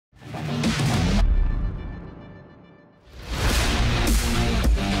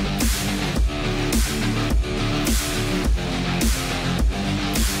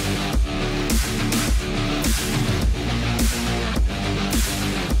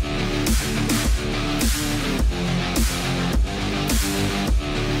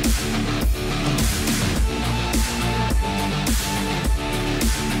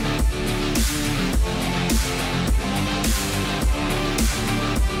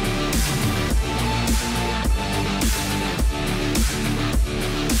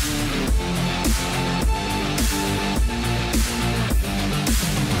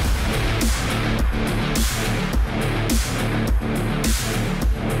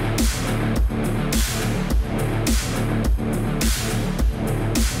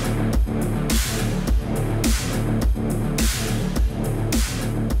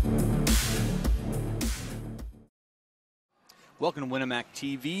Welcome to Winamac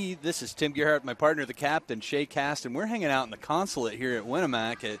TV. This is Tim Gerhardt, my partner, the captain, Shay Caston. We're hanging out in the consulate here at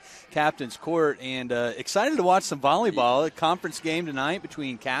Winamac at Captain's Court, and excited to watch some volleyball. A conference game tonight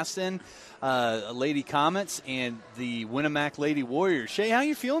between Caston, Lady Comets, and the Winamac Lady Warriors. Shay, how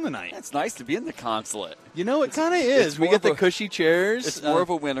you feeling tonight? It's nice to be in the consulate. You know, it kind of is. We get the cushy chairs. It's more of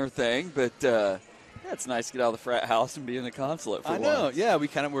a winter thing, but it's nice to get out of the frat house and be in the consulate for I know, once. yeah,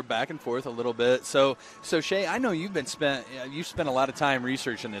 we're back and forth a little bit. So Shay, I know you spent a lot of time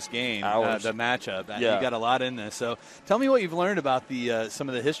researching this game, the matchup. Yeah. You got a lot in this. So tell me what you've learned about the some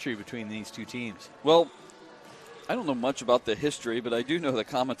of the history between these two teams. Well, I don't know much about the history, but I do know the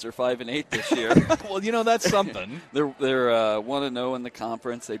Comets are 5-8 this year. Well, you know, that's something. They're 1-0 in the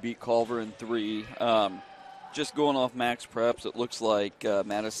conference. They beat Culver in 3. Just going off Max Preps, it looks like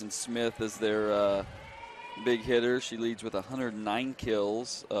Madison Smith is their big hitter. She leads with 109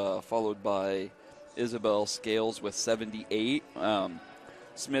 kills, followed by Isabel Scales with 78.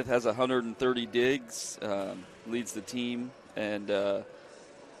 Smith has 130 digs, leads the team, and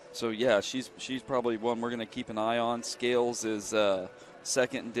so yeah, she's probably one we're going to keep an eye on. Scales is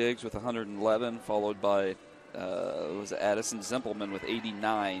second in digs with 111, followed by Addison Zempelman with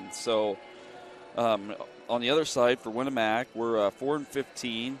 89. So on the other side for Winamac, we're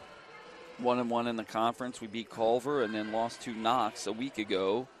 4-15. 1-1 in the conference. We beat Culver and then lost to Knox a week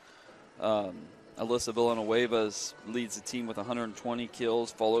ago. Alyssa Villanueva leads the team with 120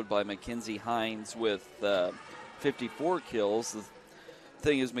 kills, followed by Mackenzie Hines with 54 kills. The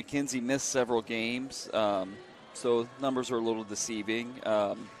thing is, Mackenzie missed several games, so numbers are a little deceiving.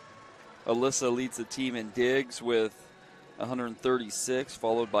 Alyssa leads the team in digs with 136,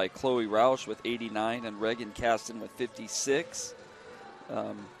 followed by Chloe Roush with 89 and Reagan Caston with 56.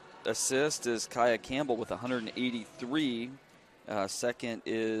 Assist is Kaya Campbell with 183. Second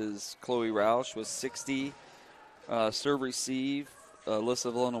is Chloe Roush with 60. Serve receive,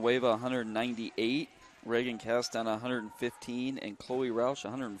 Alyssa Villanueva 198. Reagan Caston 115. And Chloe Roush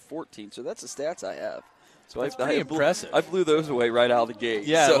 114. So that's the stats I have. So that's pretty impressive. I blew those away right out of the gate.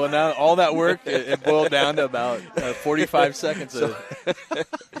 Yeah, so. Well, now all that work, it boiled down to about 45 seconds.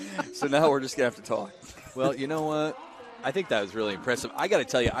 So now we're just going to have to talk. Well, you know what? I think that was really impressive. I got to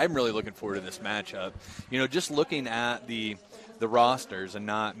tell you, I'm really looking forward to this matchup. You know, just looking at the rosters and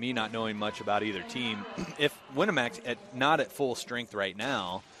not knowing much about either team, if Winamac's not at full strength right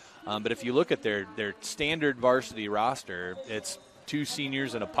now, but if you look at their standard varsity roster, it's 2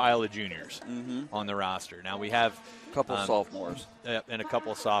 seniors and a pile of juniors on the roster. Now we have a couple sophomores. And a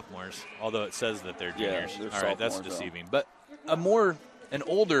couple of sophomores, although it says that they're juniors. Yeah, all right, that's deceiving. But an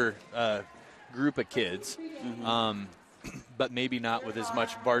older group of kids, but maybe not with as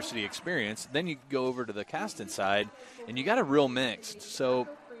much varsity experience. Then you go over to the Caston side, and you got a real mix. So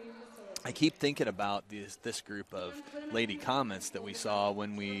I keep thinking about this group of Lady Comets that we saw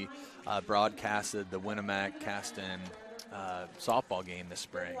when we broadcasted the Winamac Caston softball game this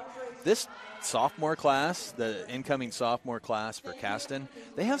spring. This sophomore class, the incoming sophomore class for Caston,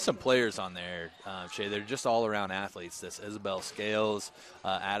 they have some players on there, Shay. They're just all-around athletes. This Isabel Scales,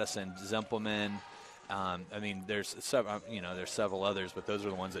 Addison Zempelman. I mean, there's several others, but those are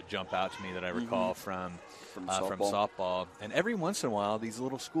the ones that jump out to me that I recall from softball. And every once in a while, these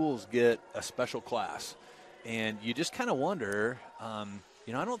little schools get a special class, and you just kind of wonder.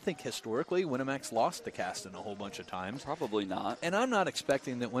 I don't think historically Winamac's lost to Caston a whole bunch of times. Probably not. And I'm not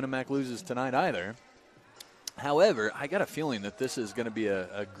expecting that Winamac loses tonight either. However, I got a feeling that this is going to be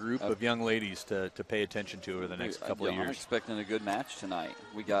a group of young ladies to pay attention to over the next couple of years. I'm expecting a good match tonight.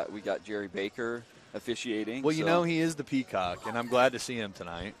 We got Jerry Baker officiating. Well, you know, he is the peacock, and I'm glad to see him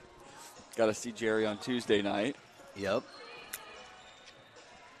tonight. Got to see Jerry on Tuesday night. Yep.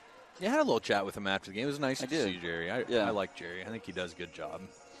 Yeah, I had a little chat with him after the game. It was nice to see Jerry. I like Jerry. I think he does a good job.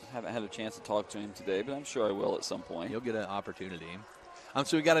 I haven't had a chance to talk to him today, but I'm sure I will at some point. You'll get an opportunity.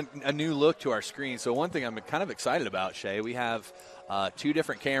 So we got a new look to our screen. So one thing I'm kind of excited about, Shay, we have 2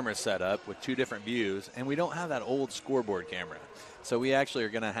 different cameras set up with 2 different views, and we don't have that old scoreboard camera. So we actually are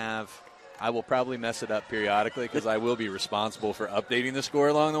going to have – I will probably mess it up periodically because I will be responsible for updating the score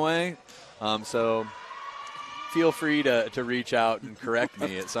along the way. So feel free to reach out and correct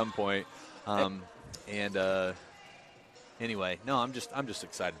me at some point. Anyway, no, I'm just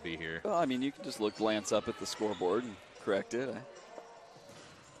excited to be here. Well, I mean, you can just glance up at the scoreboard and correct it.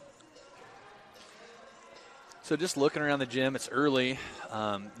 So just looking around the gym, it's early.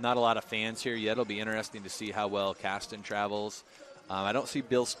 Not a lot of fans here yet. It'll be interesting to see how well Caston travels. I don't see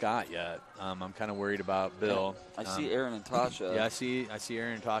Bill Scott yet. I'm kind of worried about Bill. I see Aaron and Tasha. Yeah, I see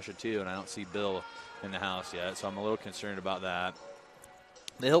Aaron and Tasha too, and I don't see Bill in the house yet, so I'm a little concerned about that.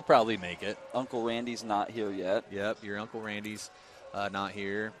 He'll probably make it. Uncle Randy's not here yet. Yep, your Uncle Randy's not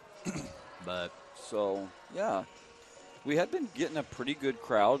here. But so, yeah. We had been getting a pretty good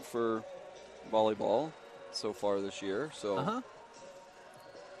crowd for volleyball so far this year. So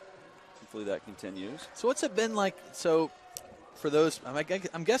hopefully that continues. So what's it been like? So for those,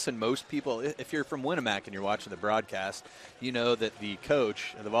 I'm guessing most people, if you're from Winamac and you're watching the broadcast, you know that the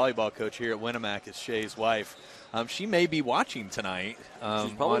coach, the volleyball coach here at Winamac is Shay's wife. She may be watching tonight.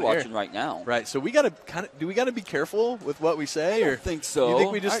 She's probably watching right now. Right. So we got to do we got to be careful with what we say? I don't think so. You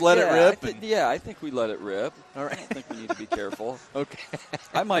think we just let it rip? I think we let it rip. All right. I don't think we need to be careful. Okay.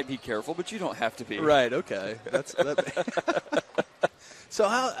 I might be careful, but you don't have to be. Right. Okay. So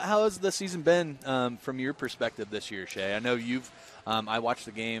how has the season been from your perspective this year, Shay? I know you've I watched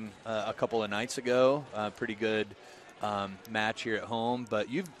the game a couple of nights ago. Pretty good match here at home, but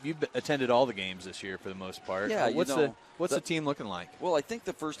you've attended all the games this year for the most part. Yeah. What's the team looking like? Well, I think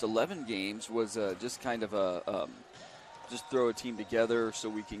the first 11 games was just kind of a just throw a team together so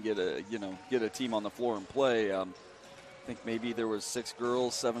we can get a team on the floor and play. I think maybe there was 7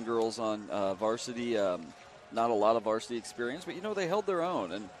 girls on varsity. Not a lot of varsity experience, but they held their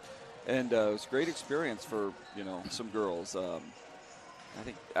own, and it was a great experience for some girls. I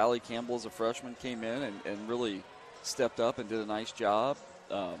think Allie Campbell, as a freshman, came in and really stepped up and did a nice job.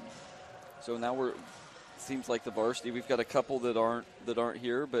 So now seems like the varsity, we've got a couple that aren't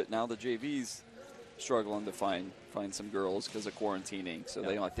here, but now the JV's struggling to find some girls because of quarantining. So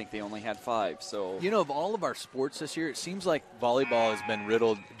I think they only had 5. So of all of our sports this year, it seems like volleyball has been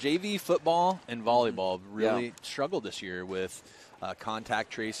riddled. JV football and volleyball really struggled this year with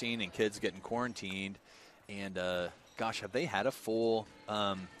contact tracing and kids getting quarantined. And gosh, have they had a full?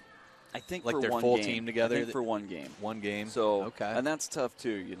 I think like for their one full game. team together. I think for one game. One game. So okay, and that's tough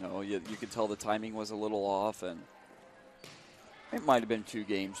too. You could tell the timing was a little off, and it might have been 2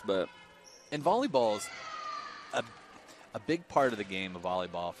 games, but. And volleyball is a big part of the game of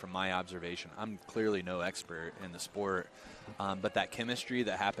volleyball from my observation. I'm clearly no expert in the sport, but that chemistry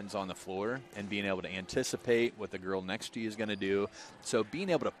that happens on the floor and being able to anticipate what the girl next to you is going to do. So being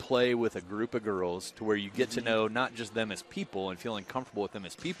able to play with a group of girls to where you get to know not just them as people and feeling comfortable with them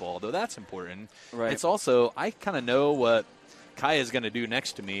as people, although that's important. Right. It's also, I kind of know what Kaya is going to do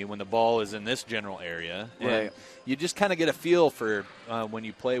next to me when the ball is in this general area. And right. You just kind of get a feel for when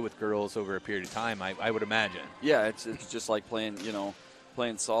you play with girls over a period of time, I would imagine. Yeah, it's just like playing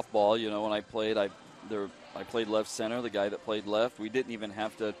softball. When I played, I played left center. The guy that played left, we didn't even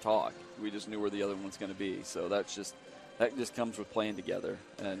have to talk. We just knew where the other one's going to be. So that just comes with playing together,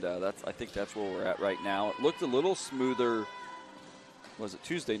 and I think that's where we're at right now. It looked a little smoother. Was it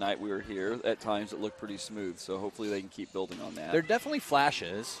Tuesday night we were here? At times it looked pretty smooth, so hopefully they can keep building on that. There are definitely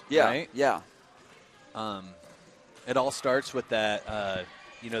flashes, yeah, right? Yeah. It all starts with that,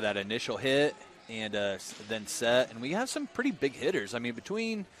 that initial hit and then set. And we have some pretty big hitters. I mean,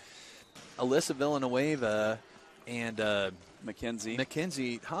 between Alyssa Villanueva and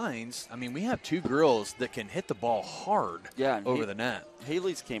Mackenzie Hines, I mean, we have 2 girls that can hit the ball hard over the net.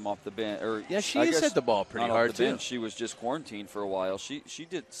 Haley's came off the bench. She has hit the ball pretty hard, too. She was just quarantined for a while. She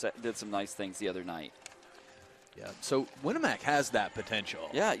did some nice things the other night. Yeah, so Winamac has that potential.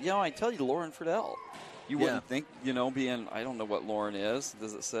 Yeah, I tell you, Lauren Friedel. You wouldn't think, being, I don't know what Lauren is.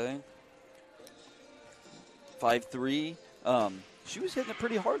 Does it say? 5'3". She was hitting it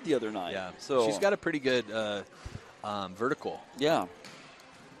pretty hard the other night. Yeah, so she's got a pretty good vertical. Yeah.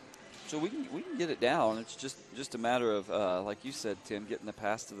 So we can get it down. It's just a matter of, like you said, Tim, getting the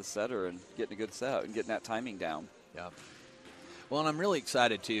pass to the setter and getting a good set and getting that timing down. Yeah. Well, and I'm really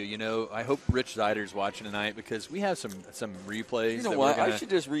excited, too. I hope Rich Zeider's watching tonight because we have some replays. You know what? I should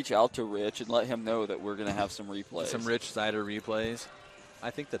just reach out to Rich and let him know that we're going to have some replays. Some Rich Zeider replays. I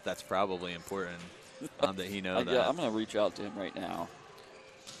think that's probably important that he knows that. Yeah, I'm going to reach out to him right now.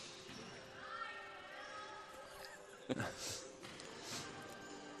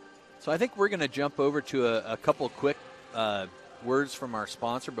 So I think we're going to jump over to a couple quick words from our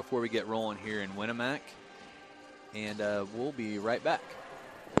sponsor before we get rolling here in Winamac. And we'll be right back.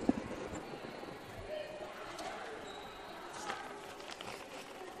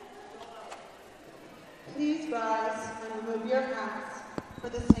 Please rise and remove your hats for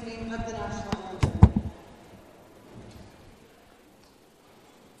the singing of the national anthem.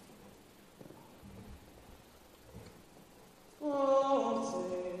 Oh,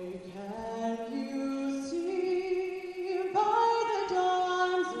 say, can you see by the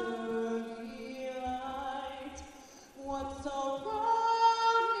dawn's early light what so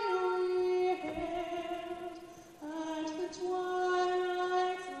proudly we hailed at the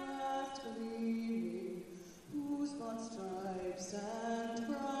twilight's last gleaming, whose broad stripes and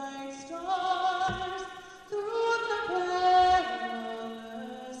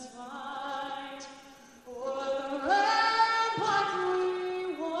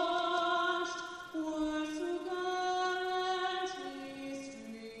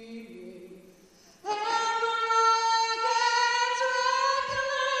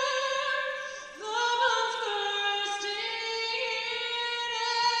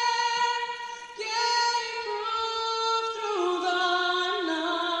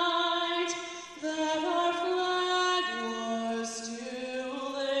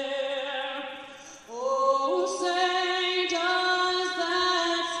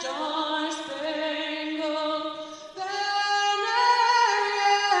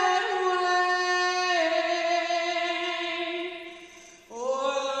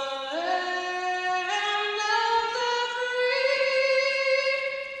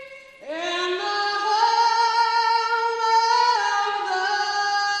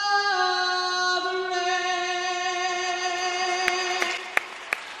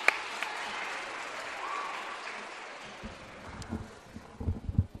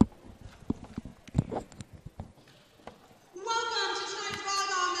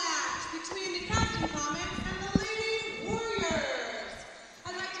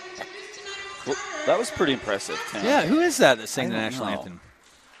Well, that was pretty impressive, Tim. Yeah, who is that sang the I don't national know. anthem?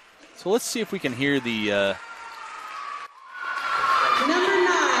 So let's see if we can hear the. Number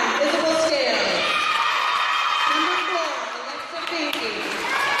 9, Isabel Scales. Number 4, Alexa Finke.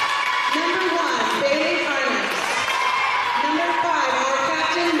 Number 1, Bailey Harness. Number 5, our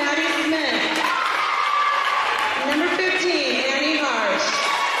captain, Maddie Smith. Number 15, Annie Harsh.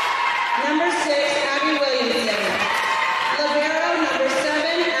 Number 6, Abby Williamson. Libero, number 7,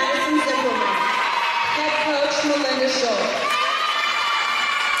 Addison Zimmerman. Head coach, Melinda Schultz.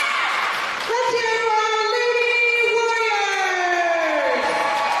 Let's hear it for our Lady Warriors!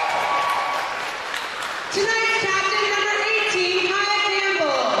 Tonight's captain, number 18, Kaya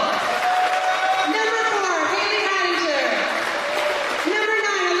Campbell. Number 4, Haley Hattinger. Number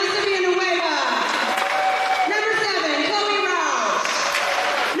 9, Alyssa Villanueva. Number 7, Chloe Rouse.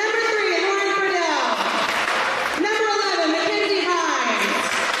 Number 3, Lauren Friedel. Number 11, Mackenzie Hines.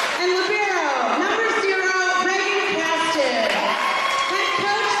 And libero, number 0, Reagan Caston. Head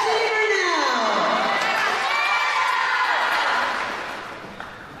coach, Cindy Burnell.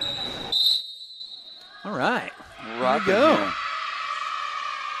 All right. Rock There we go. here.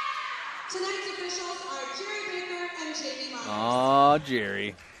 Tonight's officials are Jerry Baker and Jamie Myers. Aw,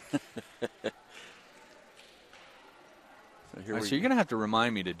 Jerry. So here All right, we so you're going to have to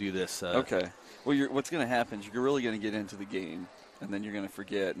remind me to do this. Okay. Well, what's going to happen is you're really going to get into the game, and then you're going to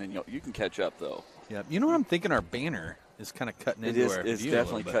forget, and then you can catch up, though. Yeah. You know what I'm thinking? Our banner is kind of cutting into our It's view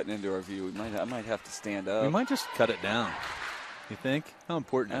definitely a little bit. cutting into our view. I might have to stand up. We might just cut it down. You think? How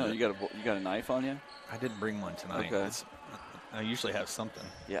important I is don't know, it? you got a knife on you? I didn't bring one tonight. Okay. I usually have something.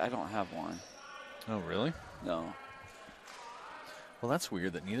 Yeah, I don't have one. Oh, really? No. Well, that's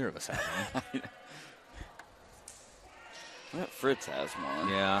weird that neither of us have one. Well, Fritz has one.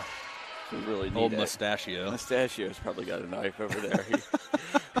 Yeah. We really need Old it. mustachio. Mustachio's probably got a knife over there.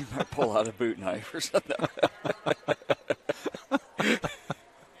 He might pull out a boot knife or something.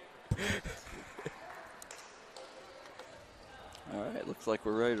 All right, looks like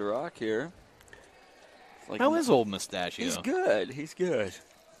we're ready to rock here. How is old mustachio? He's good. He's good.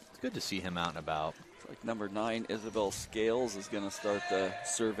 It's good to see him out and about. It's like number 9, Isabel Scales, is going to start the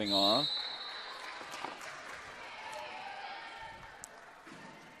serving off.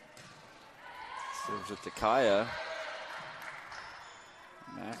 Serves it to Kaya.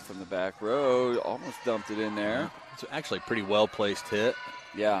 Mac from the back row, almost dumped it in there. It's actually a pretty well-placed hit.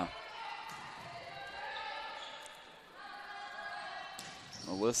 Yeah.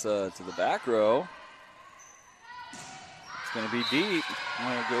 Melissa to the back row. It's going to be deep.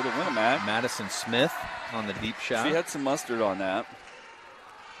 I'm going to go to Winamac. Madison Smith on the deep shot. She had some mustard on that.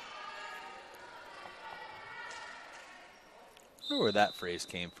 I wonder where that phrase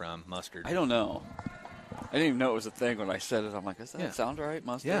came from, mustard. I don't know. I didn't even know it was a thing when I said it. I'm like, does that Yeah. sound right?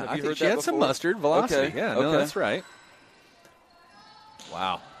 Mustard? Yeah, Have I you think heard she that had some before? mustard. Velocity. Okay, Yeah, no, okay. that's right.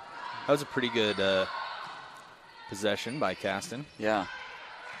 Wow. That was a pretty good possession by Caston. Yeah.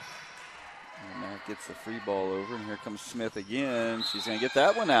 And Matt gets the free ball over, and here comes Smith again. She's going to get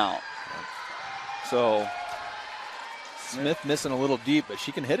that one out. So, Smith missing a little deep, but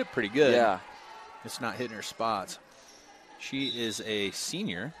she can hit it pretty good. yeah. It's not hitting her spots. She is a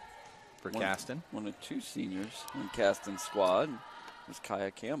senior for Caston. One of 2 seniors in Caston's squad was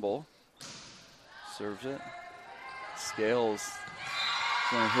Kaya Campbell. Serves it. Scales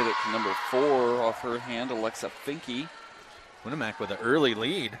going to hit it to number 4 off her hand, Alexa Finke. Winamac with an early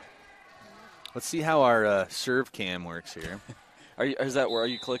lead. Let's see how our serve cam works here. Are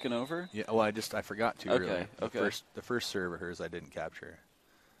you clicking over? Yeah. Well, I forgot to. Okay, Really. okay. The first serve of hers I didn't capture.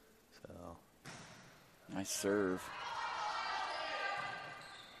 So Nice serve.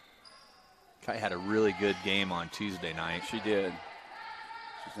 Kai had a really good game on Tuesday night. She did.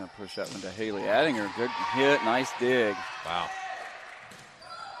 She's going to push that one to Haley Attinger. Good hit, nice dig. Wow.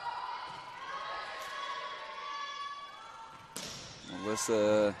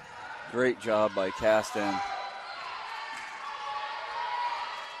 Melissa, great job by Caston.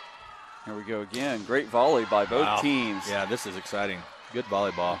 Here we go again. Great volley by both Wow. teams. Yeah, this is exciting. Good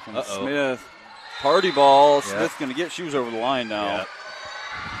volleyball. From Uh-oh. Smith. Party ball. Yep. Smith's going to get, she was over the line now. Yep.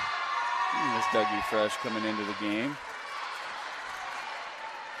 And Miss Dougie Fresh coming into the game.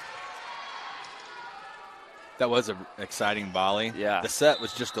 That was an exciting volley. Yeah. The set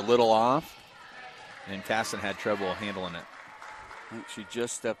was just a little off, and Caston had trouble handling it. I think she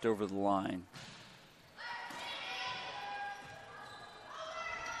just stepped over the line.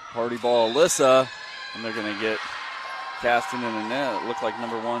 Party ball, Alyssa. And they're going to get Caston in the net. It looked like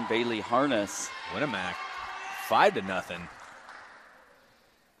number 1, Bailey Harness. Winamac, 5-0.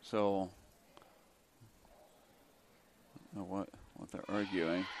 So, I don't know what they're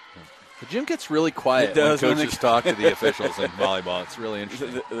arguing. The gym gets really quiet when coaches talk to the officials in volleyball. It's really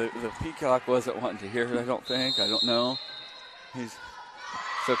interesting. The Peacock wasn't wanting to hear it, I don't think. I don't know.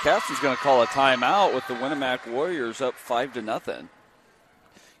 So Caston's going to call a timeout with the Winamac Warriors up 5-0. You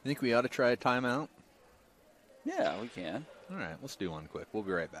think we ought to try a timeout? Yeah, we can. All right, let's do one quick. We'll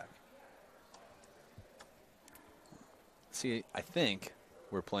be right back. See, I think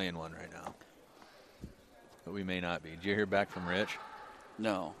we're playing one right now. But we may not be. Did you hear back from Rich?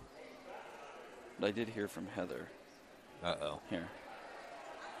 No. But I did hear from Heather. Uh-oh. Here.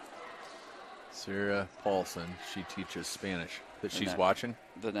 Sarah Paulson, she teaches Spanish. That she's watching?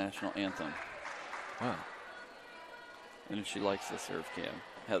 The national anthem. Wow. And she likes the serve cam.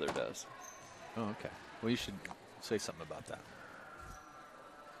 Heather does. Oh, okay. Well, you should say something about that.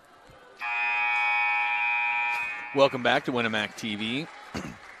 Welcome back to Winamac TV.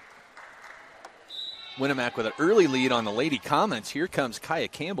 Winamac with an early lead on the Lady Comets. Here comes Kaya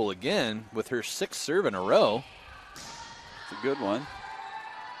Campbell again with her 6th serve in a row. It's a good one.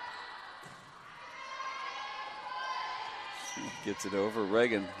 Gets it over.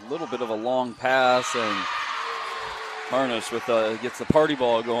 Reagan, a little bit of a long pass, and Harness gets the party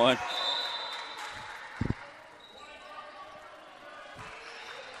ball going.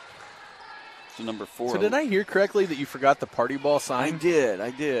 So number 4. So did I hear correctly that you forgot the party ball sign? I did.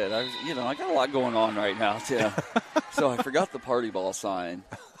 I got a lot going on right now, too. So I forgot the party ball sign.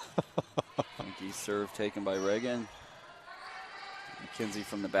 Funky serve taken by Reagan. McKenzie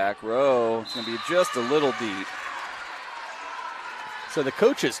from the back row. It's going to be just a little deep. So the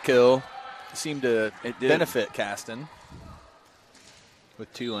coach's kill seemed to benefit Caston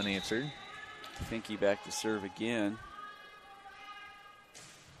with 2 unanswered. Finke back to serve again.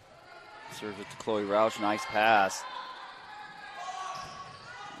 Serves it to Chloe Roush. Nice pass.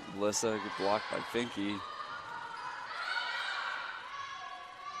 Alyssa, good block by Finke.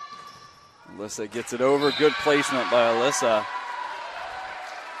 Alyssa gets it over. Good placement by Alyssa.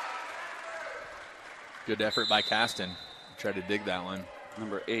 Good effort by Caston. Try to dig that one.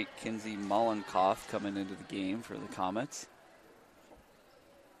 Number 8, Kinsey Mollenkoff coming into the game for the Comets.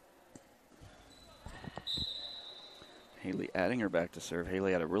 Haley Addinger back to serve.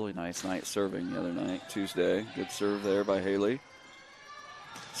 Haley had a really nice night serving the other night, Tuesday. Good serve there by Haley.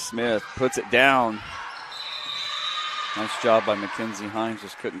 Smith puts it down. Nice job by Mackenzie Hines,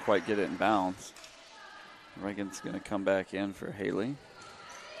 just couldn't quite get it in bounds. Reagan's going to come back in for Haley.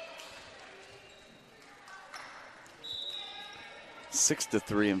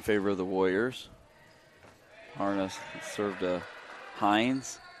 6-3 in favor of the Warriors. Harness served to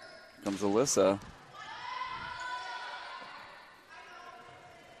Hines. Comes Alyssa.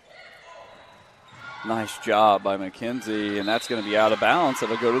 Nice job by McKenzie, and that's going to be out of bounds.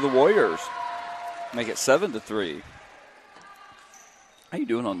 It'll go to the Warriors. Make it 7-3. How you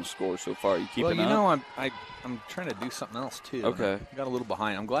doing on the score so far? Are you keeping up? Well, I'm trying to do something else too. Okay. I got a little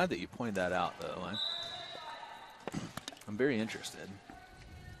behind. I'm glad that you pointed that out, though. I'm very interested.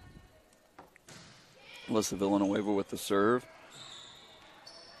 Alyssa Villanueva with the serve.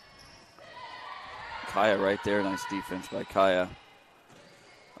 Kaya right there. Nice defense by Kaya.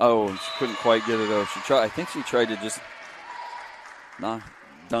 Oh, she couldn't quite get it over. I think she tried to just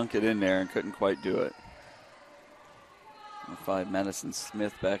dunk it in there and couldn't quite do it. 5, Madison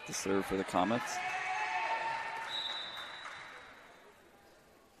Smith back to serve for the Comets.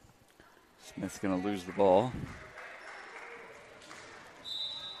 Smith's going to lose the ball.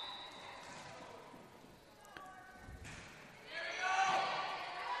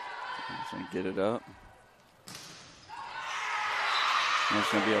 He's going to get it up. There's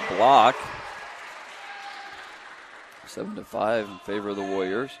going to be a block. 7-5 in favor of the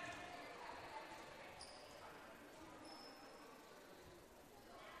Warriors.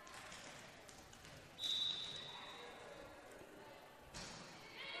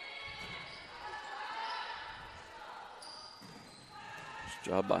 Nice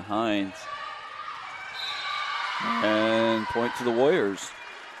job by Hines. And point to the Warriors.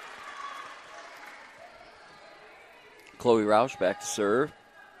 Chloe Roush back to serve.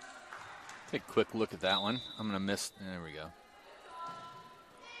 Take a quick look at that one. I'm going to miss. There we go.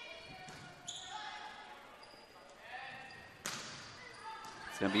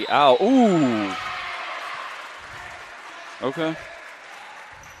 It's going to be out. Ooh. Okay.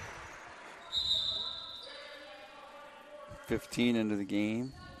 15 into the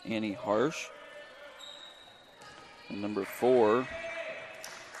game. Annie Harsh. And number 4,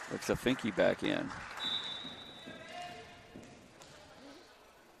 looks a Finke back in.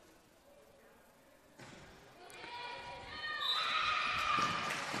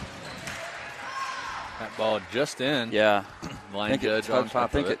 That ball just in. Yeah. line judge on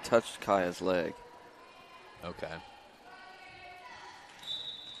top of it. I think it touched Kaya's leg. Okay.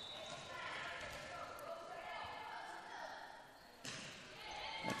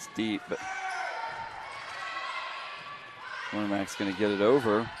 That's deep, but Winamac's going to get it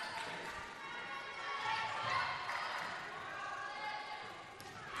over.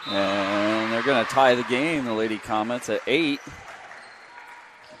 And they're going to tie the game, the Lady Comets, at 8.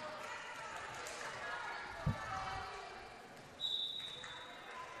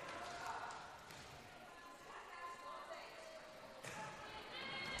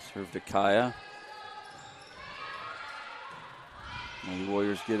 Serve to Kaya. And the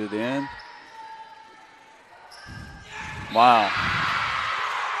Warriors get it in. Wow.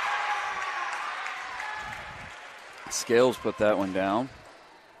 Scales put that one down.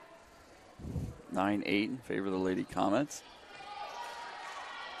 9-8 in favor of the Lady Comets.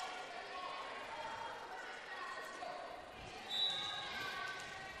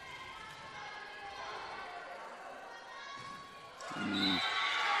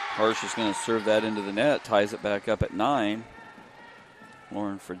 Harsh is going to serve that into the net, ties it back up at 9.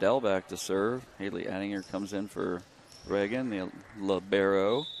 Lauren Friedel back to serve. Haley Addinger comes in for Reagan, the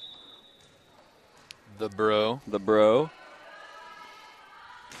libero. The bro. The bro.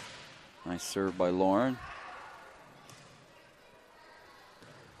 Nice serve by Lauren.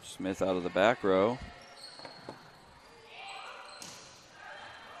 Smith out of the back row.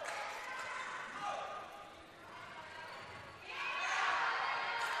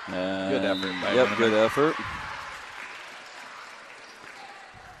 Good effort by Yep, Winamac. good effort.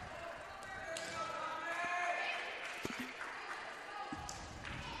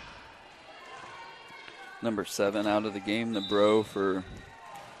 Number 7 out of the game, the bro for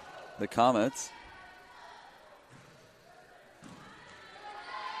the Comets.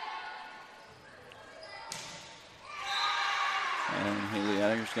 And Haley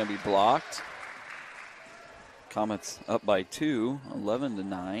Adinger's going to be blocked. Comets up by 2,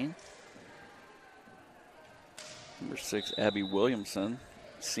 11-9. Number 6, Abby Williamson,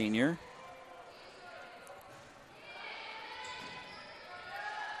 senior.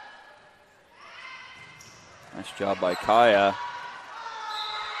 Nice job by Kaya.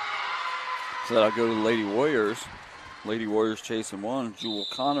 So that'll go to the Lady Warriors. Lady Warriors chasing one. Jewel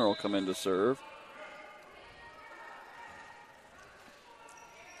Connor will come in to serve.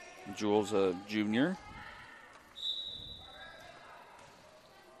 Jewel's a junior.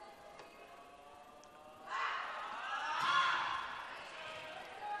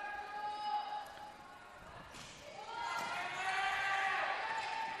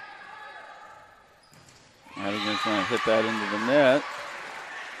 Addigan's going to hit that into the net.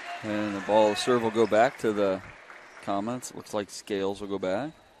 And the ball, the serve will go back to the Comets. It looks like Scales will go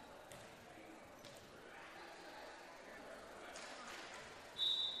back.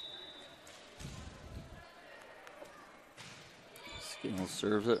 Scales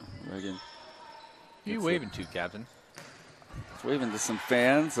serves it. Reagan. Who you waving to, Captain? It's waving to some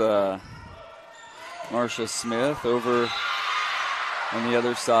fans. Marcia Smith over on the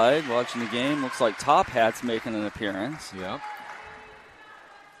other side watching the game. Looks like Top Hat's making an appearance. Yeah.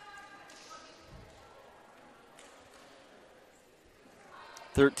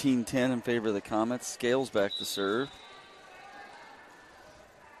 $13-10 in favor of the Comets. Scales back to serve.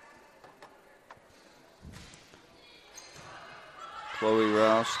 Chloe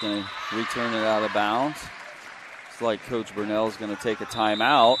Roush going to return it out of bounds. It's like Coach Burnell is going to take a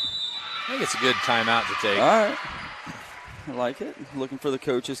timeout. I think it's a good timeout to take. All right. I like it. Looking for the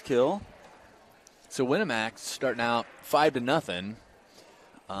coach's kill. So Winamac starting out 5-0.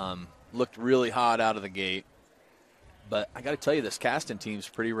 Looked really hot out of the gate. But I got to tell you, this Caston team's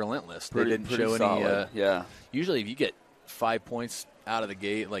pretty relentless. They didn't show solid. any. Usually, if you get 5 points out of the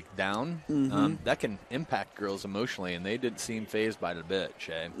gate, like down, that can impact girls emotionally, and they didn't seem fazed by it a bit,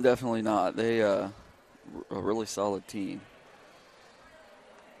 Shay. Definitely not. They a really solid team.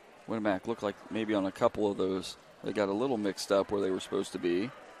 Winamac looked like maybe on a couple of those they got a little mixed up where they were supposed to be.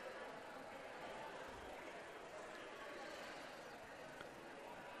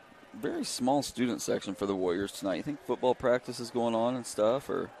 Very small student section for the Warriors tonight. You think football practice is going on and stuff,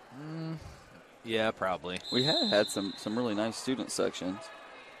 or? Yeah, probably. We had some really nice student sections.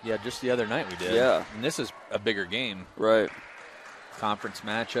 Yeah, just the other night we did. Yeah. And this is a bigger game. Right. Conference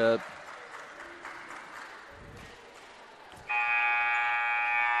matchup.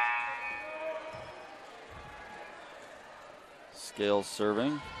 Scales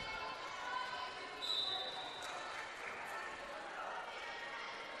serving.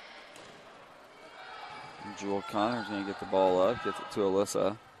 Jewel Connor's going to get the ball up, gets it to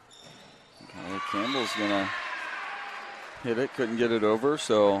Alyssa. Okay, Campbell's going to Hit it, couldn't get it over,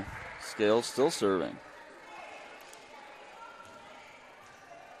 so Scales still serving.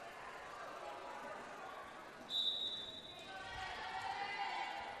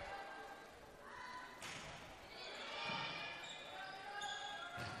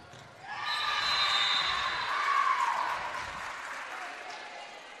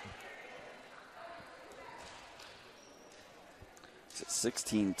 It's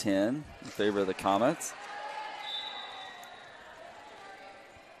 16-10 in favor of the Comets.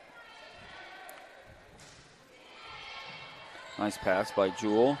 Nice pass by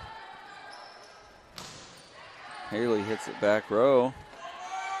Jewell. Haley hits it back row.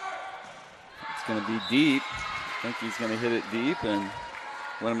 It's going to be deep. I think he's going to hit it deep, and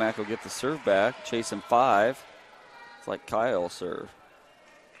Winamac will get the serve back. Chasing 5. It's like Kyle serve.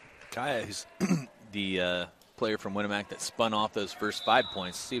 Kaya is the player from Winamac that spun off those first 5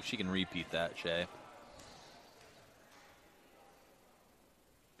 points. See if she can repeat that, Shay.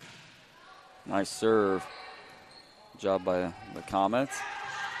 Nice serve. Job by the Comets.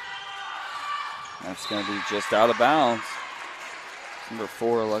 That's going to be just out of bounds. Number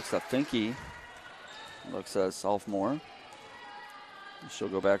 4, Alexa Finke. Alexa, sophomore. She'll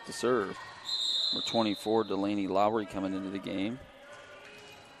go back to serve. Number 24, Delaney Lowry coming into the game.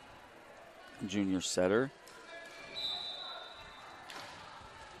 Junior setter.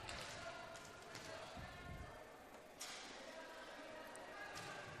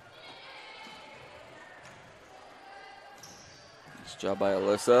 Nice job by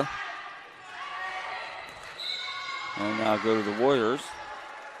Alyssa. And now go to the Warriors.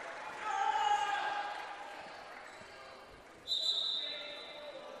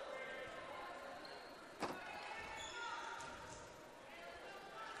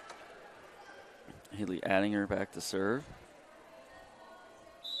 Haley adding her back to serve.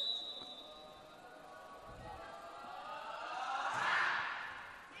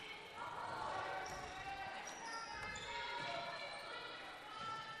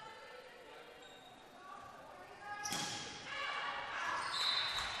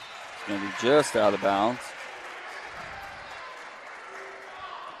 It's going to be just out of bounds.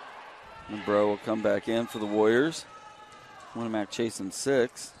 And Bro will come back in for the Warriors. Winamac chasing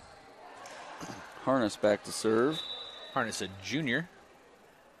 6. Harness back to serve. Harness, a junior.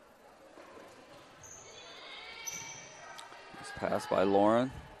 Nice pass by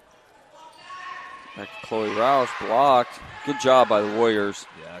Lauren. Back to Chloe Roush, blocked. Good job by the Warriors.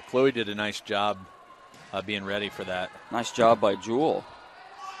 Yeah, Chloe did a nice job being ready for that. Nice job by Jewell.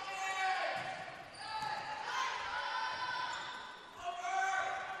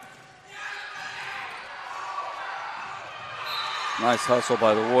 Nice hustle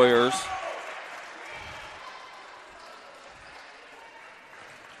by the Warriors.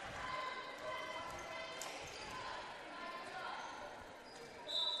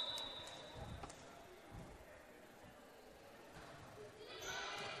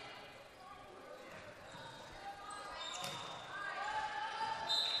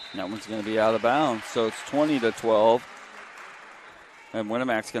 That one's going to be out of bounds, so it's 20-12. And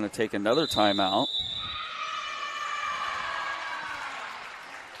Winamac's going to take another timeout.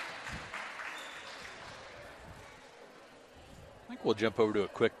 I think we'll jump over to a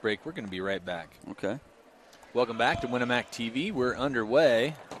quick break. We're going to be right back. Okay. Welcome back to Winamac TV. We're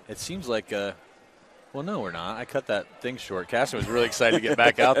underway. It seems like well, no, we're not. I cut that thing short. Caston was really excited to get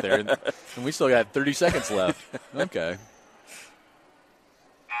back out there, and we still got 30 seconds left. Okay.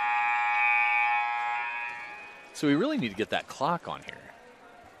 So we really need to get that clock on here.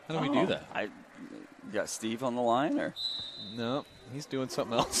 How do we do that? You got Steve on the line, or? No, he's doing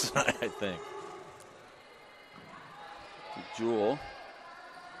something else, I think. Jewell.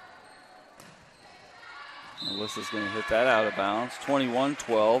 Alyssa's going to hit that out of bounds.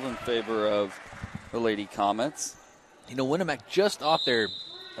 21-12 in favor of the Lady Comets. You know, Winamac just off their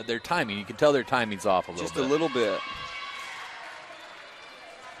timing. You can tell their timing's off a little bit. Just a little bit.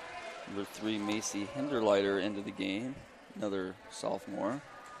 Number 3, Macy Hinderleiter into the game. Another sophomore.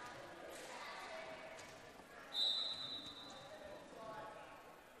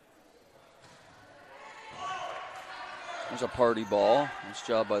 There's a party ball. Nice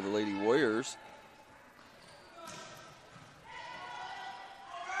job by the Lady Warriors.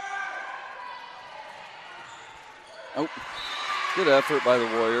 Oh, good effort by the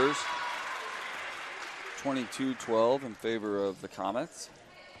Warriors. 22-12 in favor of the Comets.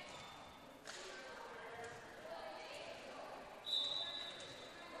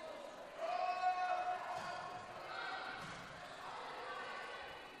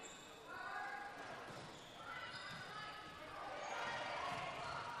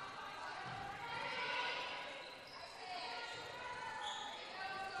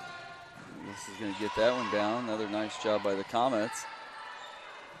 This is going to get that one down. Another nice job by the Comets.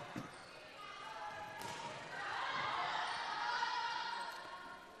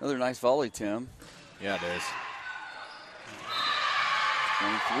 Another nice volley, Tim. Yeah, it is.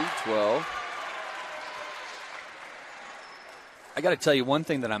 23-12. I got to tell you one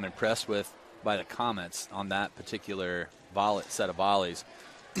thing that I'm impressed with by the Comets on that particular set of volleys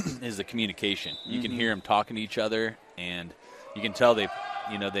is the communication. You can hear them talking to each other, and you can tell they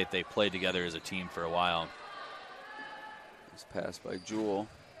played together as a team for a while. Nice pass by Jewel.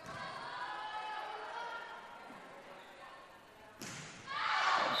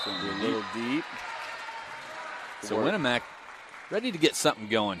 It's going to be a little deep. So Winamac ready to get something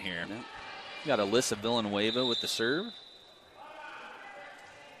going here. Yep. Got Alyssa Villanueva with the serve.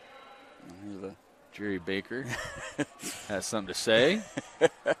 Jerry Baker has something to say.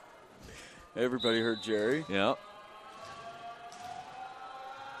 Everybody heard Jerry. Yep.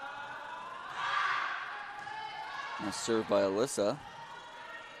 Nice serve by Alyssa.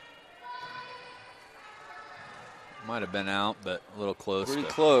 Might have been out, but a little close. Pretty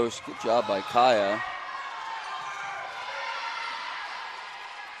close. Good job by Kaya.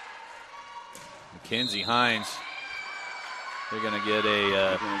 Mackenzie Hines. They're going to get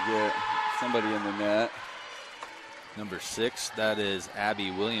somebody in the net. Number 6, that is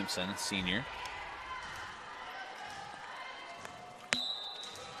Abby Williamson, senior.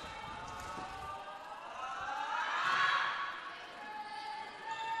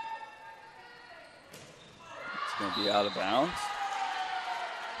 It's going to be out of bounds.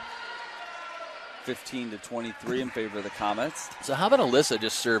 15-23 in favor of the Comets. So how about Alyssa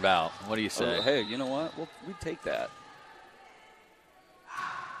just serve out? What do you say? Oh, hey, you know what? We'd take that.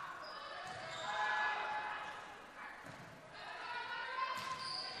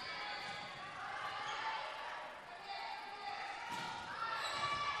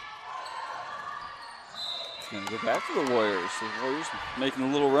 Going to go back to the Warriors. The Warriors making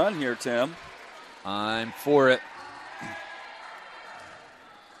a little run here, Tim. I'm for it.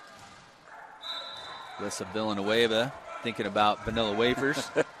 Alyssa Villanueva thinking about vanilla wafers. It's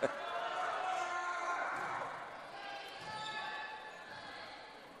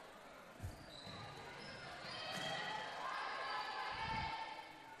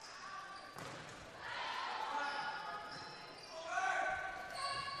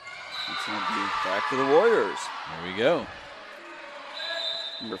going to be back to the Warriors. There we go.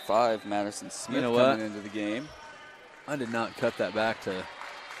 Number 5, Madison Smith, coming into the game. I did not cut that back to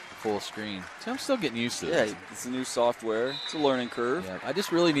full screen. See, I'm still getting used to Yeah, this. it's a new software. It's a learning curve. Yeah, I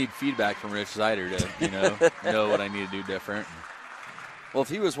just really need feedback from Rich Zider to, know what I need to do different. Well, if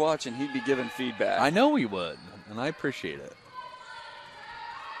he was watching, he'd be giving feedback. I know he would, and I appreciate it.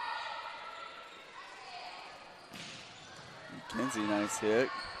 Mackenzie, nice hit.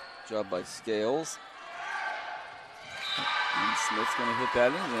 Job by Scales. And Smith's going to hit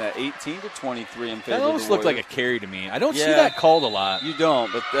that in. At 18-23 in favor of the Warriors. That almost looked like a carry to me. I don't see that called a lot. You don't,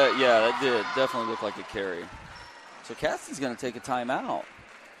 but that did definitely look like a carry. So Caston's going to take a timeout.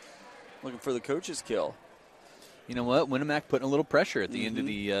 Looking for the coach's kill. You know what? Winamac putting a little pressure at the end of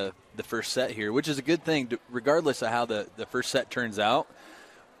the first set here, which is a good thing, regardless of how the first set turns out.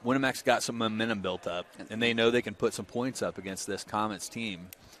 Winamac's got some momentum built up, and they know they can put some points up against this Comets team,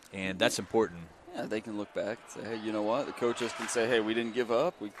 and that's important. Yeah, they can look back and say, hey, you know what? The coaches can say, hey, we didn't give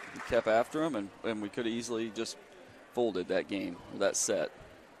up. We kept after them, and we could have easily just folded that game, that set.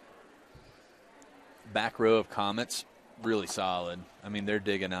 Back row of Comets, really solid. I mean, they're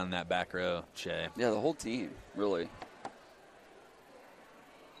digging on that back row, Che. Yeah, the whole team, really.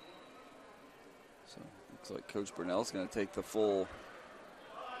 So looks like Coach Burnell's going to take the full.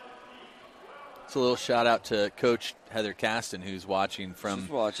 It's a little shout out to Coach Heather Caston, who's watching from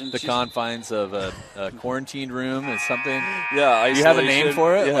the confines of a quarantine room and something. Yeah, isolation. You have a name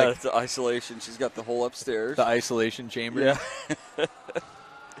for it? Yeah, it's isolation. She's got the whole upstairs. The isolation chamber. Yeah.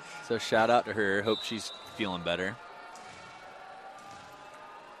 So shout out to her. Hope she's feeling better.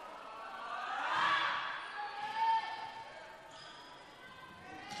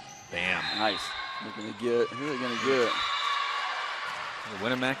 Bam. Nice. Who are they going to get?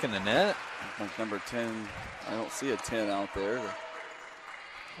 Winamac in the net. Like number 10. I don't see a 10 out there. I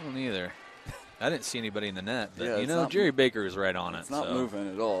don't either. I didn't see anybody in the net, but yeah, Jerry Baker is right on it. It's not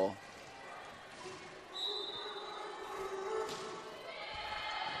moving at all.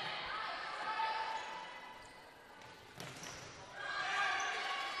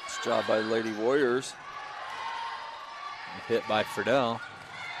 Nice job by the Lady Warriors. Hit by Friedel.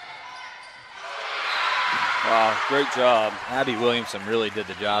 Wow, great job. Abby Williamson really did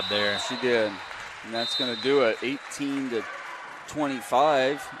the job there. She did. And that's going to do it.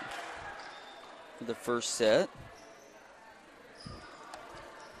 18-25. for the first set.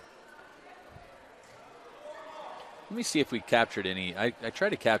 Let me see if we captured any. I tried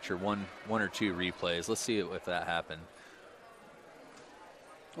to capture one or two replays. Let's see if that happened.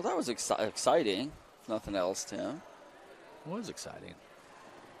 Well, that was exciting. If nothing else, Tim. It was exciting.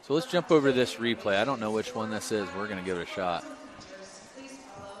 So let's jump over to this replay. I don't know which one this is. We're going to give it a shot. Please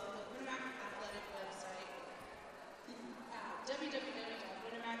follow the Winamac Athletic website at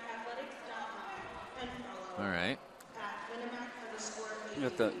www.winamacathletics.com and follow All right. at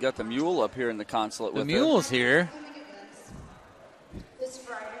Winamac_AD. Got the mule up here in the consulate The with mule's here. This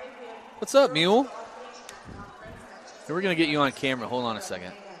Friday, we have What's up, mule? So we're going to get you on camera. Hold on a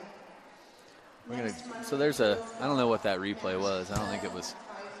second. So there's I don't know what that replay was. I don't think it was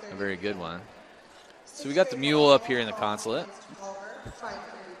a very good one. So we got the mule up here in the consulate.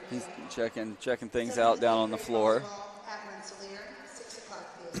 He's checking things out down on the floor.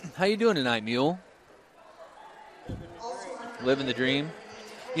 How you doing tonight, mule? Living the dream.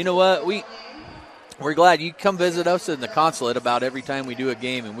 You know what? We're glad you come visit us in the consulate about every time we do a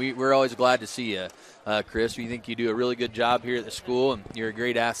game, and we're always glad to see you, Chris. We think you do a really good job here at the school, and you're a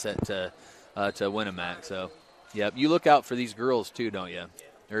great asset to Winamac. So, yep, you look out for these girls too, don't you?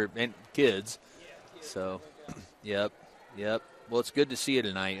 And kids. So, yep. Well, it's good to see you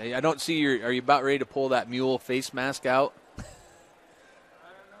tonight. I don't see you. Are you about ready to pull that mule face mask out?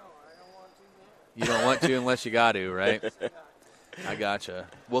 You don't want to unless you got to, right? I gotcha.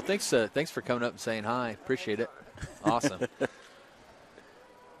 Well, thanks for coming up and saying hi. Appreciate it. Awesome.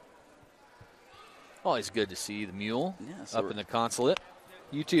 Always good to see the mule up in the consulate.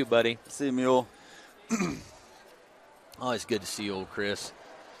 You too, buddy. See you, mule. Always good to see old Chris.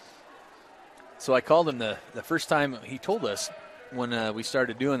 So I called him the first time he told us when we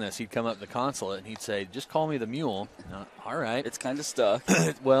started doing this, he'd come up to the consulate and he'd say, "Just call me the mule." All right. It's kind of stuck.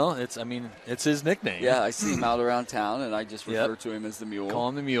 Well, it's his nickname. Yeah, I see him out around town, and I just refer to him as the mule. Call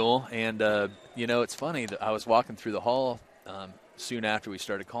him the mule. And, it's funny that I was walking through the hall soon after we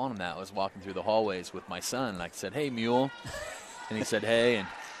started calling him that. I was walking through the hallways with my son, and I said, "Hey, mule." And he said, "Hey."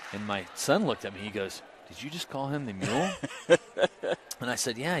 And my son looked at me. He goes, "Did you just call him the mule?" And I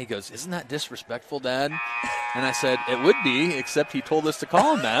said, "Yeah." He goes, "Isn't that disrespectful, Dad?" And I said, "It would be, except he told us to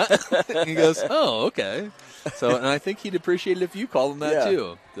call him that." He goes, "Oh, okay." So, and I think he'd appreciate it if you called him that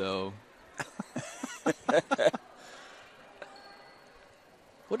too. So,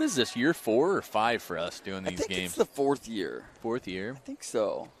 what is this, year 4 or 5 for us doing these games? I think it's the 4th year. 4th year? I think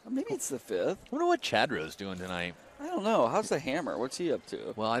so. Maybe it's the 5th. I wonder what Chadro's doing tonight. I don't know. How's the hammer? What's he up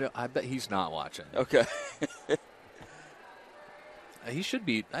to? Well, I bet he's not watching. Okay. He should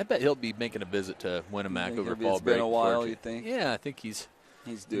be. I bet he'll be making a visit to Winamac over fall break. It's been a while, you think? Yeah, I think he's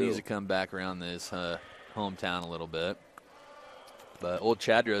due. He needs to come back around his hometown a little bit. But old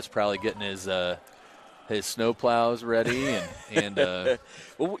Chadro's probably getting his snow plows ready, and well,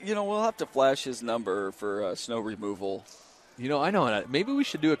 we'll have to flash his number for snow removal. I know. Maybe we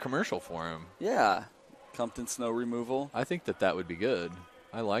should do a commercial for him. Yeah, Compton Snow Removal. I think that would be good.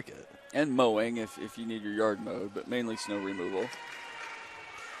 I like it. And mowing if you need your yard mowed, but mainly snow removal.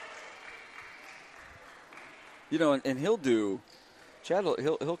 And he'll do, Chad,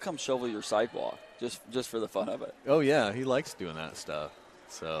 he'll come shovel your sidewalk just for the fun of it. Oh, yeah, he likes doing that stuff.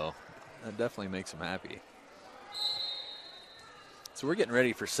 So that definitely makes him happy. So we're getting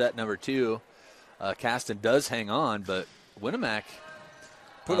ready for set number 2. Caston does hang on, but Winamac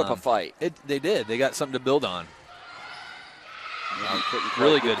put up a fight. They did. They got something to build on.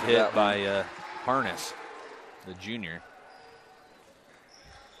 Really good hit by Harness, the junior.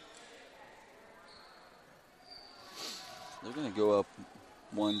 They're going to go up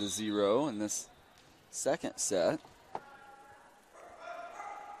 1-0 in this second set.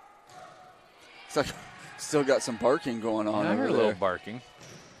 Still got some barking going on. I over heard a there. little barking.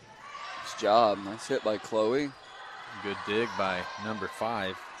 Nice job. Nice hit by Chloe. Good dig by number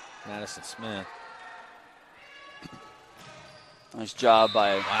 5, Madison Smith. Nice job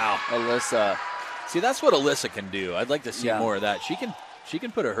by Alyssa. See, that's what Alyssa can do. I'd like to see more of that. She can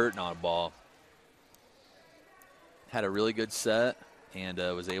put a hurting on a ball. Had a really good set and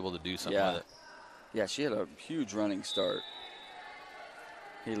was able to do something with it. Yeah, she had a huge running start.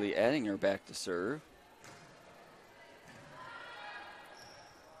 Haley adding her back to serve.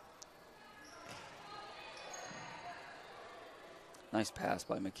 Nice pass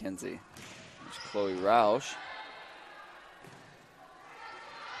by McKenzie. There's Chloe Roush.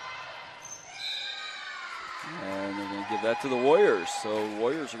 And they're going to give that to the Warriors. So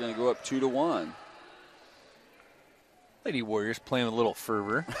Warriors are going to go up 2-1. Lady Warriors playing with a little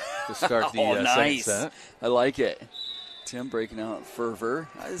fervor to start the nice. second set. I like it. Tim breaking out fervor.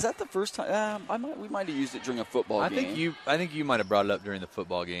 Is that the first time? We might have used it during a football game. I think you might have brought it up during the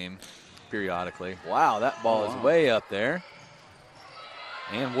football game periodically. Wow, that ball is way up there.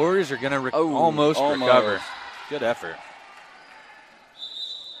 And Warriors are going to almost recover. Good effort.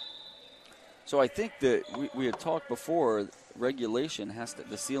 So I think that we had talked before, regulation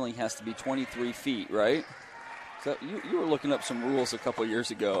the ceiling has to be 23 feet, right? So you were looking up some rules a couple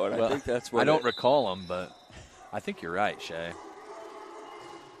years ago, and I think that's what I don't recall them, but I think you're right, Shay.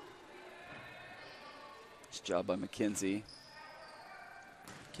 Nice job by McKenzie.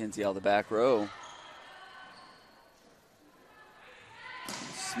 McKenzie out of the back row.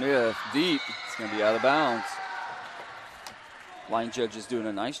 Smith deep. It's going to be out of bounds. Line judge is doing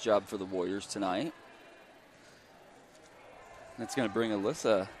a nice job for the Warriors tonight. That's going to bring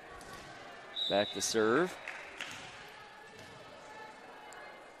Alyssa back to serve.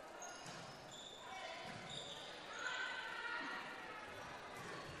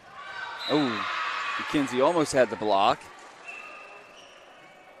 Oh, McKenzie almost had the block.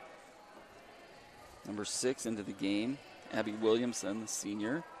 Number 6 into the game, Abby Williamson, the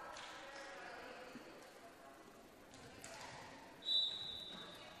senior.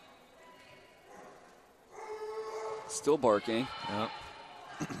 Still barking. Yep.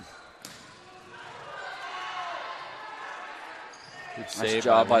 Good save. Nice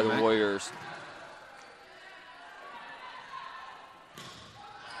job by the Warriors.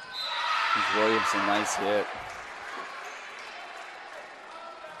 Williamson, nice hit.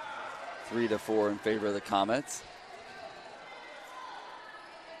 3-4 in favor of the Comets.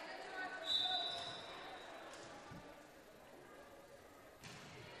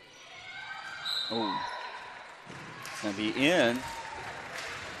 Oh, it's going to be in,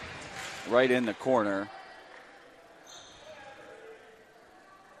 right in the corner.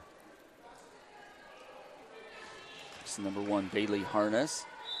 It's number 1, Bailey Harness.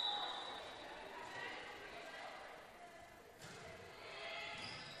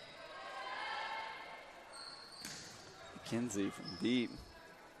 McKenzie from deep.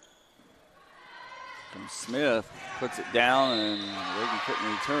 From Smith, puts it down, and Reagan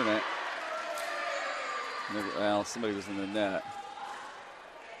couldn't return it. Well, somebody was in the net.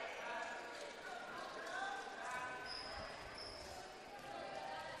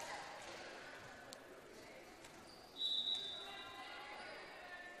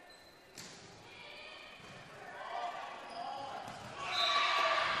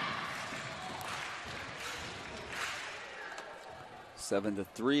 Seven to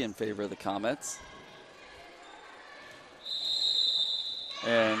 3 in favor of the Comets.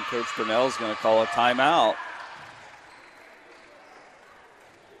 And Coach Burnell's going to call a timeout.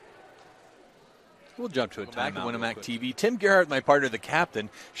 We'll jump to a timeout. Winamac TV. Tim Gerhardt, my partner, the captain.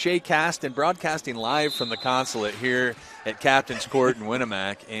 Shay Caston, broadcasting live from the consulate here at Captain's Court in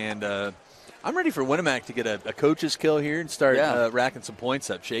Winamac. And I'm ready for Winamac to get a coach's kill here and start racking some points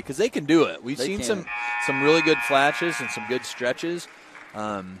up, Shay, because they can do it. We've seen some really good flashes and some good stretches.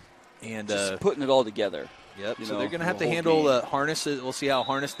 And just putting it all together. Yep. So they're going to have to handle Harness. We'll see how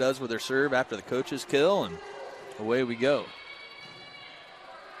Harness does with their serve after the coach's kill, and away we go.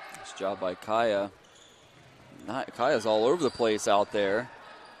 Nice job by Kaya. Kaya's all over the place out there.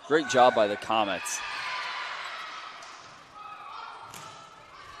 Great job by the Comets.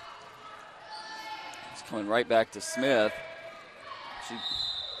 It's coming right back to Smith. I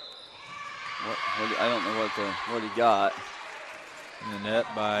don't know what he got. In the net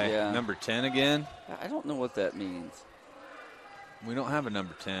by number 10 again. I don't know what that means. We don't have a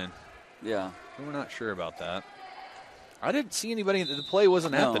number 10. Yeah. We're not sure about that. I didn't see anybody. The play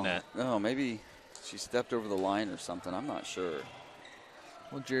wasn't at the net. No, maybe she stepped over the line or something. I'm not sure.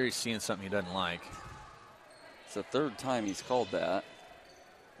 Well, Jerry's seeing something he doesn't like. It's the third time he's called that.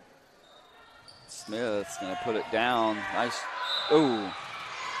 Smith's going to put it down. Nice. Oh.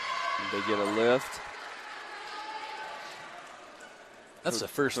 They get a lift. That's the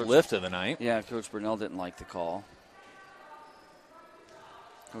first lift of the night. Yeah, Coach Burnell didn't like the call.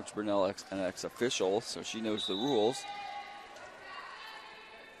 Coach Burnell, an ex-official, so she knows the rules.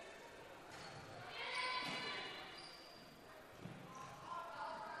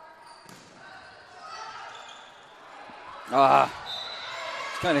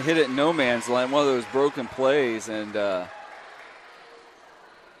 Kind of hit it in no man's land, one of those broken plays, and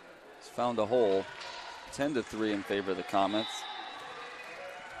found a hole. 10-3 in favor of the Comets.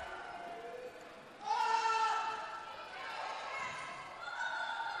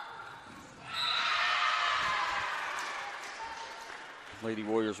 Lady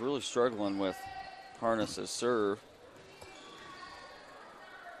Warriors really struggling with Harness's serve.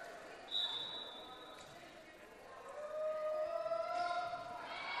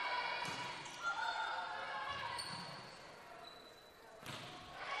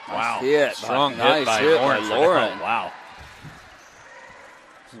 Wow. Hit. Strong Nice hit by hit Lauren. by Lauren. Oh, wow.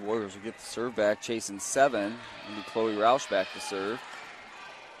 The Warriors will get the serve back, chasing 7. Maybe Chloe Roush back to serve.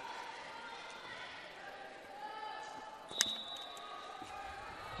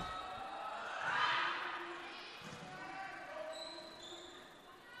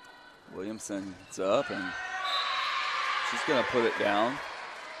 Williamson's up, and she's going to put it down.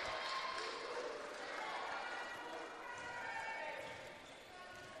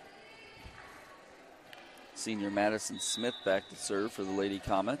 Senior Madison Smith back to serve for the Lady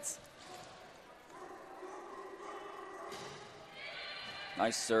Comets.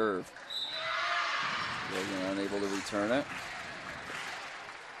 Nice serve. Logan unable to return it.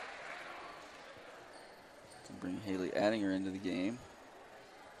 To bring Haley Addinger into the game.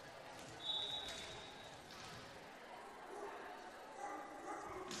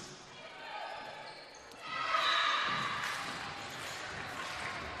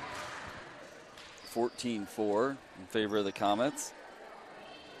 (14-4) in favor of the Comets.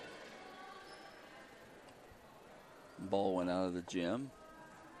 Ball went out of the gym.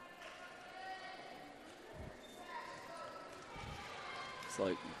 It's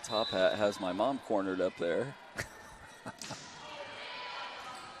like Top Hat has my mom cornered up there.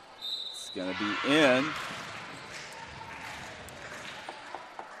 It's going to be in.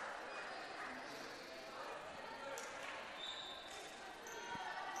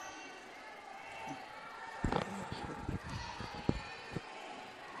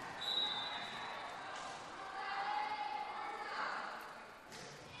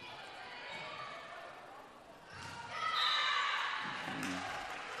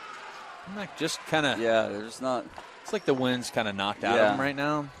 Just kind of. Yeah, there's not. It's like the wind's kind of knocked out of them right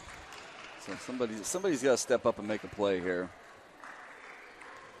now. So somebody's got to step up and make a play here.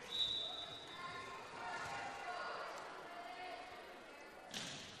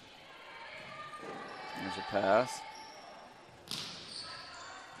 There's a pass.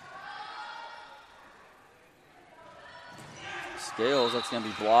 Scales, that's going to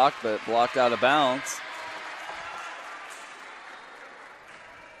be blocked, but blocked out of bounds.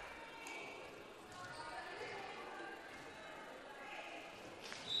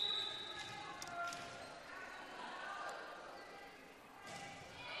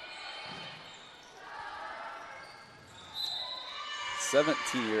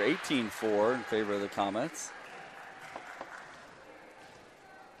 Or 18-4 in favor of the Comets.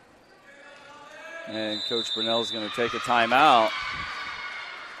 And Coach Burnell is going to take a timeout.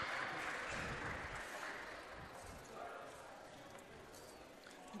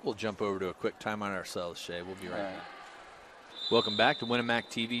 We'll jump over to a quick timeout ourselves, Shay. We'll be right back. Welcome back to Winamac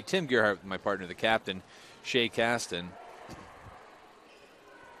TV. Tim Gerhardt with my partner, the captain, Shay Caston.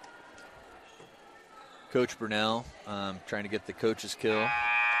 Coach Burnell trying to get the coach's kill.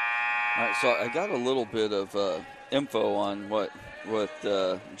 All right, so I got a little bit of info on what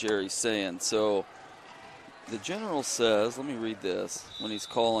Jerry's saying. So the general says, let me read this, when he's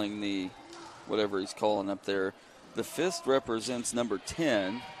calling the, whatever he's calling up there, the fist represents number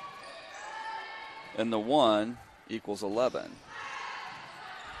 10, and the 1 equals 11.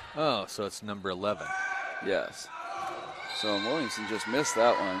 Oh, so it's number 11. Yes. So Williamson just missed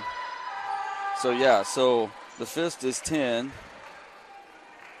that one. So, yeah, so the fist is 10.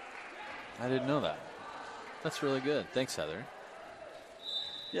 I didn't know that. That's really good. Thanks, Heather.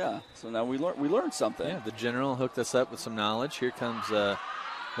 Yeah, so now we learned something. Yeah, the general hooked us up with some knowledge. Here comes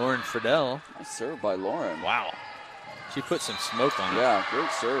Lauren Friedel. Nice serve by Lauren. Wow. She put some smoke on it. Yeah,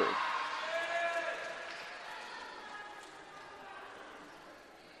 great serve.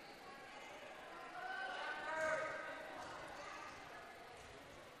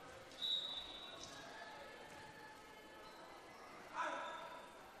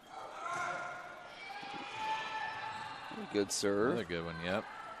 Good serve. Another good one, yep.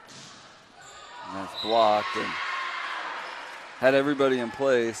 And that's blocked and had everybody in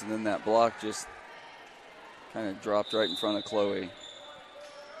place, and then that block just kind of dropped right in front of Chloe.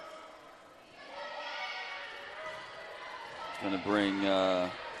 It's going to bring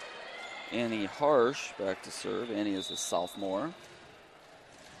Annie Harsh back to serve. Annie is a sophomore.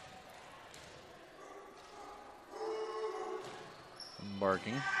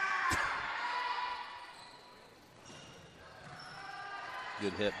 Barking.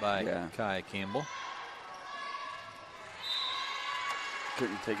 Good hit by Kai Campbell.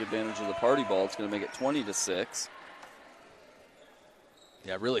 Couldn't take advantage of the party ball. It's going to make it 20-6.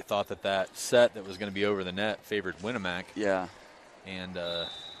 Yeah, I really thought that set that was going to be over the net favored Winamac. Yeah. And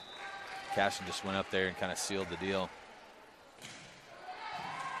Caston just went up there and kind of sealed the deal.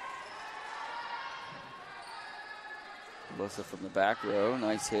 Alyssa from the back row.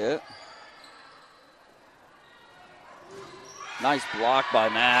 Nice hit. Nice block by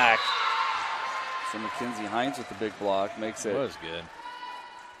Mac. So Mackenzie Hines with the big block makes it. That was good.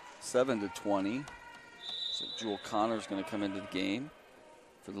 7-20. So Jewel Connor's going to come into the game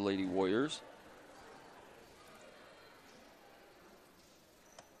for the Lady Warriors.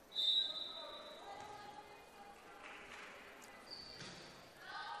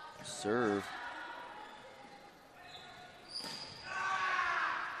 Serve.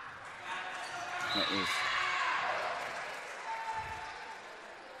 That is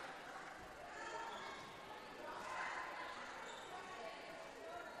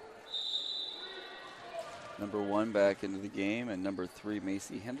number 1 back into the game, and number 3,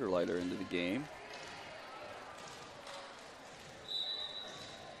 Macy Hinderleiter, into the game.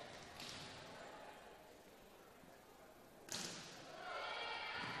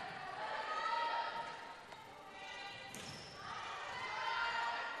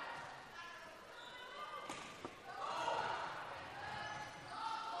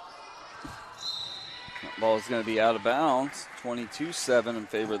 Ball is going to be out of bounds. 22-7 in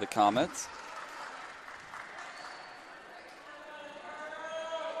favor of the Comets.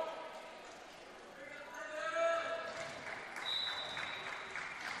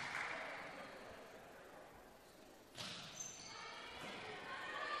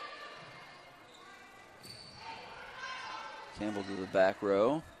 Campbell to the back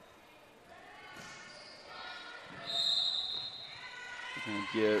row. Going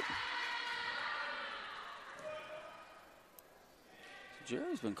to get.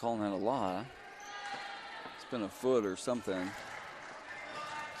 Jerry's been calling that a lot. It's been a foot or something.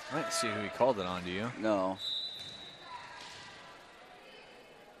 I didn't see who he called it on, do you? No.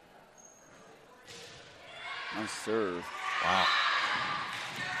 Nice serve. Wow.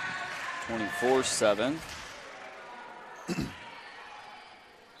 24-7.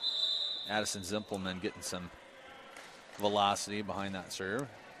 Addison Zimpelman getting some velocity behind that serve.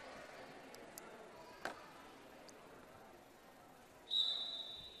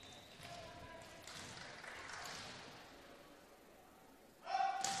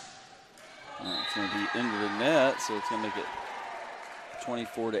 It's going to be into the net, so it's going to make it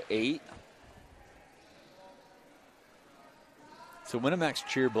 24-8. So Winamac's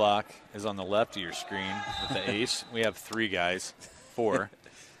cheer block is on the left of your screen with the ace. We have 3 guys, 4,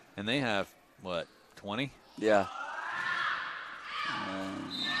 and they have, what, 20? Yeah.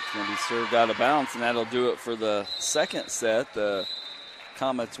 It's going to be served out of bounds, and that'll do it for the second set. The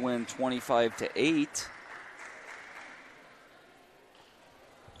Comets win 25-8.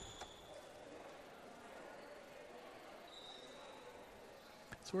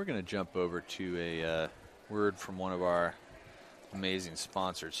 So we're going to jump over to a word from one of our amazing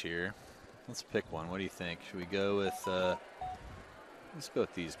sponsors here. Let's pick one. What do you think? Should we go with, let's go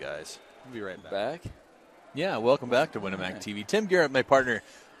with these guys. We'll be right back. Yeah, welcome back to Winamac TV. Tim Garrett, my partner,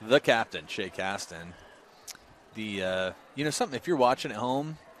 the captain, Shea Caston. The, something, if you're watching at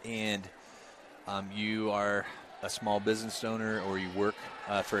home and you are a small business owner or you work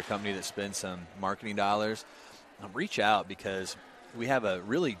for a company that spends some marketing dollars, reach out because we have a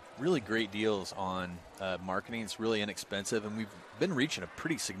really, really great deals on marketing. It's really inexpensive, and we've been reaching a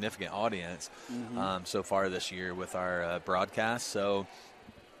pretty significant audience so far this year with our broadcast. So,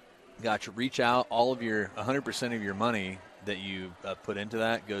 reach out. All of your 100% of your money that you put into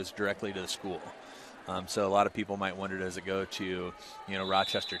that goes directly to the school. So a lot of people might wonder, does it go to,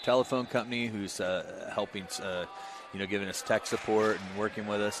 Rochester Telephone Company, who's helping, giving us tech support and working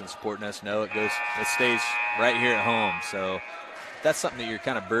with us and supporting us? No, it stays right here at home. So that's something that you're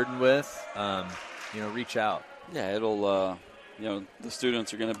kind of burdened with, reach out. Yeah, it'll, the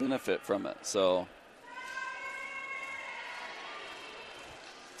students are going to benefit from it. So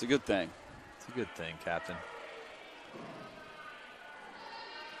it's a good thing. It's a good thing, Captain.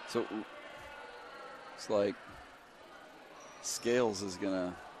 So it's like Scales is going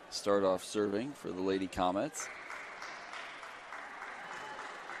to start off serving for the Lady Comets.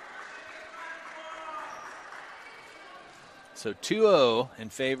 So 2-0 in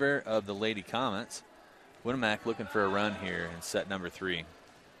favor of the Lady Comets. Winamac looking for a run here in set number 3.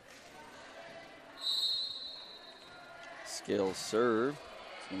 Scales serve.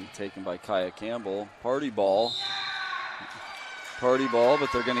 It's going to be taken by Kaya Campbell. Party ball, but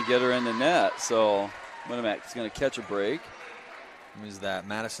they're going to get her in the net. So Winamac is going to catch a break. Who's that,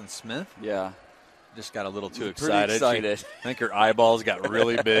 Madison Smith? Yeah. Just got a little too excited. I think her eyeballs got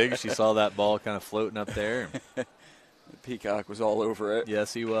really big. She saw that ball kind of floating up there. The Peacock was all over it.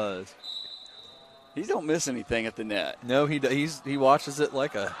 Yes, he was. He don't miss anything at the net. No, he watches it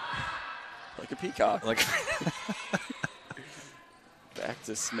like a peacock. Back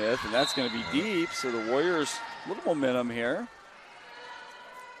to Smith, and that's going to be deep, so the Warriors, a little momentum here.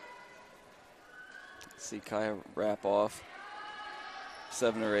 Let's see Kaya wrap off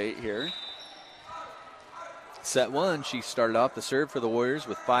 7 or 8 here. Set 1, she started off the serve for the Warriors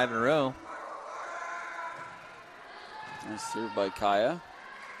with 5 in a row. Nice serve by Kaya.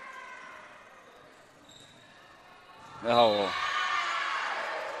 Oh.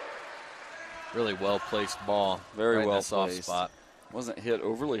 Really well-placed ball. Very right well in the soft placed. spot. Wasn't hit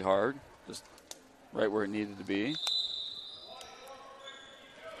overly hard, just right where it needed to be.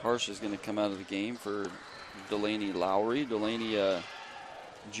 Harsh is going to come out of the game for Delaney Lowry. Delaney,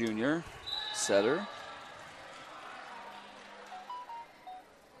 junior setter.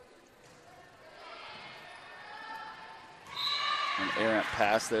 An errant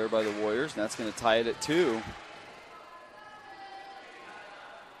pass there by the Warriors, and that's going to tie it at 2.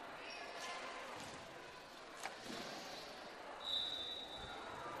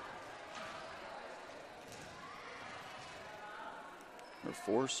 Number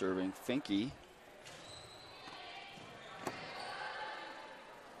 4 serving, Finke.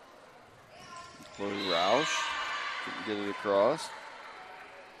 Chloe Roush couldn't get it across.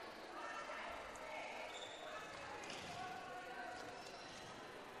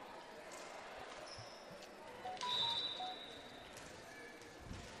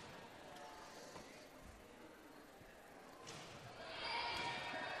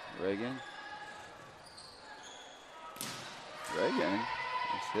 Reagan.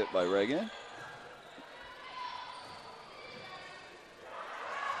 It's hit by Reagan.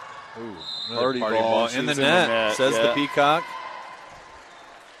 Ooh, Party ball in the shoots net, says yeah. the Peacock.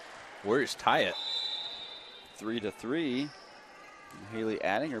 Warriors tie it. 3-3. Haley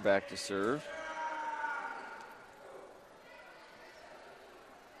adding her back to serve.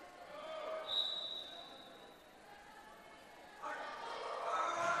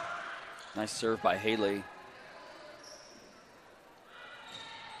 Nice serve by Haley.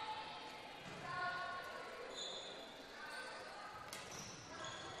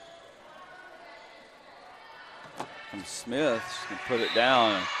 From Smith, she's going to put it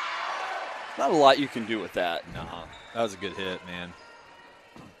down. Not a lot you can do with that. No, that was a good hit, man.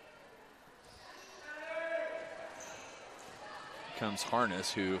 Comes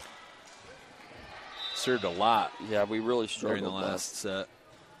Harness, who served a lot. Yeah, we really struggled during the last set.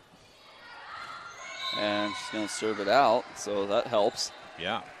 And she's going to serve it out, so that helps.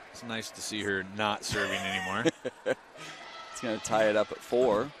 Yeah, it's nice to see her not serving anymore. It's going to tie it up at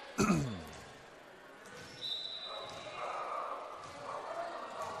 4.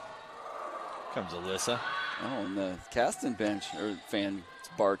 Comes Alyssa. Oh, and the Caston bench or fan is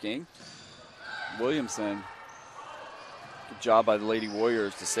barking. Williamson. Good job by the Lady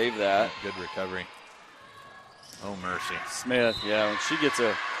Warriors to save that. Good recovery. Oh, mercy. Smith, yeah, when she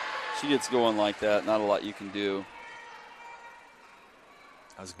gets going like that, not a lot you can do.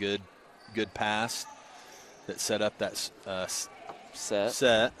 That was good. Good pass that set up that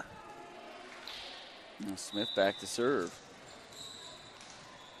Set. Now Smith back to serve.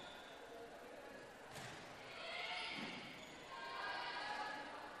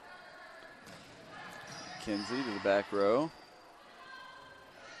 Kinsey to the back row.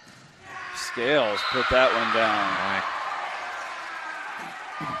 Scales put that one down.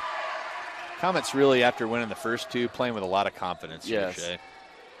 Comets really, after winning the first 2, playing with a lot of confidence. Yes. Here,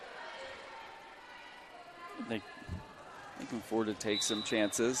 Shay. They can afford to take some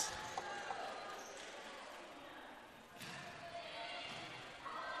chances.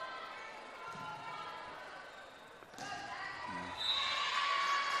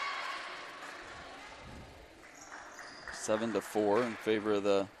 Seven to 4 in favor of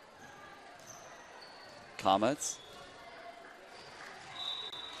the Comets.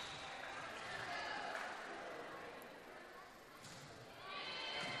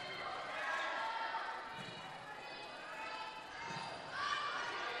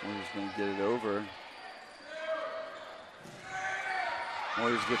 Warriors going to get it over.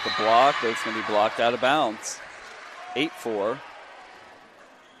 Warriors get the block, but it's going to be blocked out of bounds. 8-4.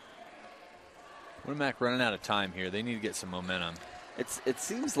 Winamac running out of time here. They need to get some momentum. It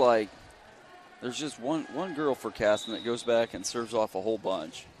seems like there's just one girl for Caston that goes back and serves off a whole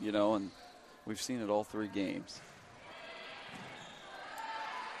bunch, you know, and we've seen it all 3 games.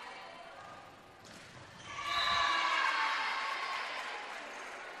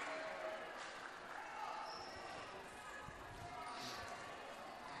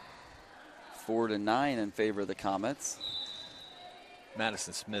 Four to 9 in favor of the Comets.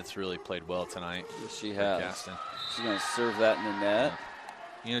 Madison Smith's really played well tonight. Yes, she has. Caston. She's going to serve that in the net.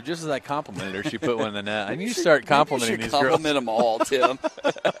 You know, just as I complimented her, she put one in the net. I need to start complimenting these girls. Compliment them all, Tim.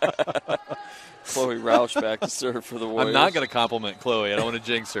 Chloe Roush back to serve for the Warriors. I'm not going to compliment Chloe. I don't want to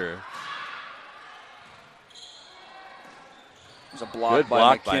jinx her. There's a block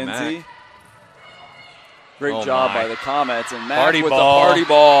by McKenzie. Great job by the Comets. And Mac with the party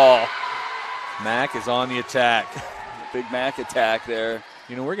ball. Mac is on the attack. Big Mac attack there.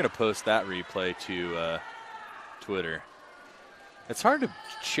 You know, we're going to post that replay to Twitter. It's hard to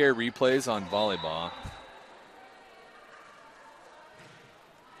share replays on volleyball.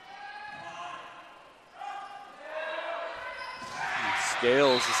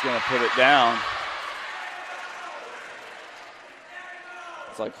 Scales is going to put it down.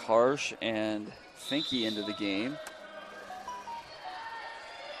 It's like Harsh and Finke into the game.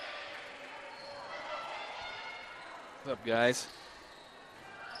 What's up, guys?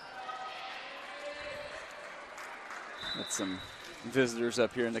 Got some visitors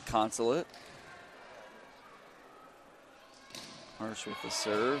up here in the consulate. Harsh with the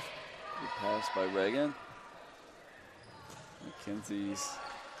serve. Good pass by Reagan. McKenzie's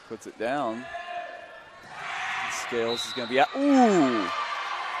puts it down. Scales is going to be out. Ooh!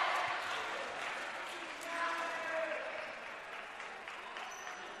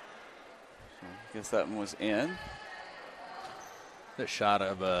 I guess that one was in. The shot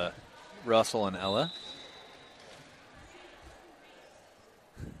of Russell and Ella.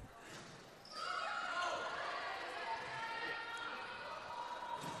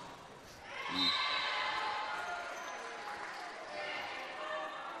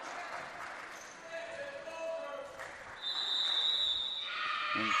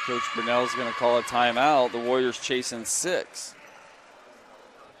 And Coach Brunell's going to call a timeout. The Warriors chasing 6.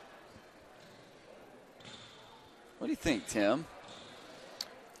 What do you think, Tim?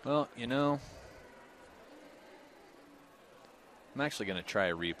 Well, you know, I'm actually going to try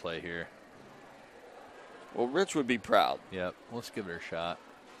a replay here. Well, Rich would be proud. Yep, let's give it a shot.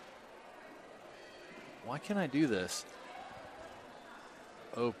 Why can't I do this?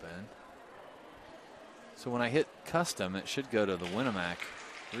 Open. So when I hit custom, it should go to the Winamac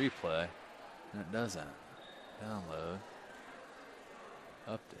replay, and it doesn't. Download.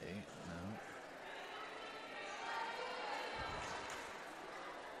 Update. No.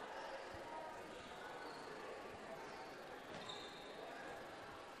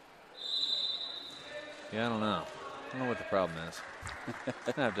 Yeah, I don't know. I don't know what the problem is. I'm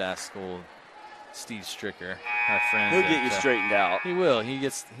going to have to ask old Steve Stricker, our friend. He'll get you straightened out. He will. He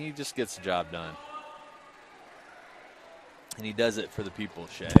just gets the job done. And he does it for the people,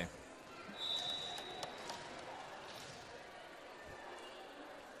 Shay.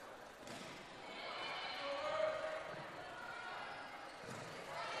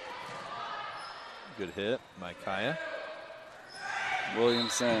 Good hit by Kaya.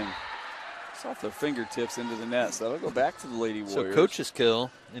 Williamson. It's off their fingertips into the net, so that'll go back to the Lady Warriors. So coach's kill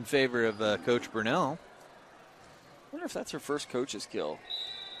in favor of Coach Brunell. I wonder if that's her first coach's kill.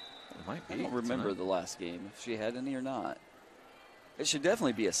 It might be. I don't remember the last game, if she had any or not. It should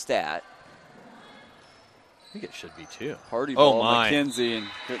definitely be a stat. I think it should be too. Party ball, my. McKenzie. And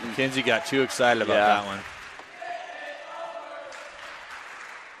McKenzie got too excited about that one.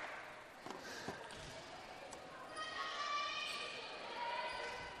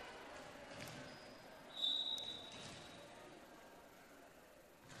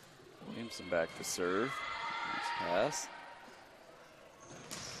 Back to serve. Nice pass.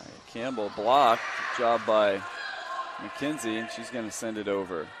 Right, Campbell blocked. Good job by McKenzie, and she's going to send it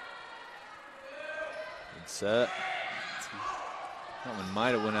over. Good set. That one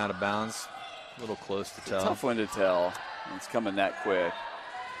might have went out of bounds. A little close to tell. Tough one to tell. It's coming that quick.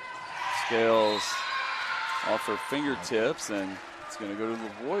 Scales off her fingertips, and it's going to go to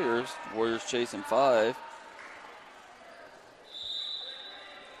the Warriors. Warriors chasing 5.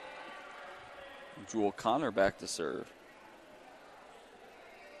 Jewel Connor back to serve.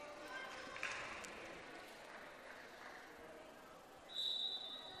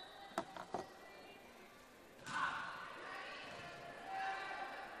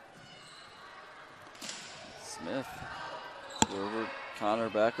 Smith. Over Connor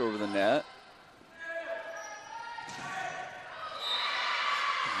back over the net.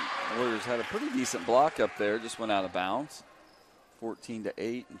 The Warriors had a pretty decent block up there, just went out of bounds. 14-8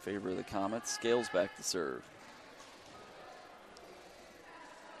 in favor of the Comets. Scales back to serve.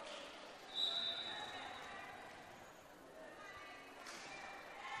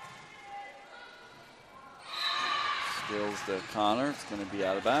 Scales to Connor. It's going to be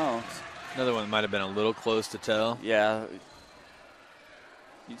out of bounds. Another one might have been a little close to tell. Yeah.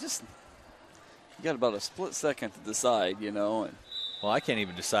 You got about a split second to decide, you know. And Well, I can't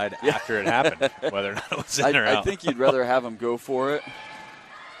even decide after it happened whether or not it was in or out. I think you'd rather have him go for it.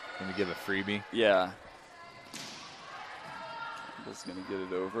 Let me give a freebie. Yeah. Just going to get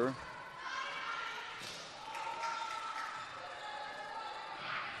it over.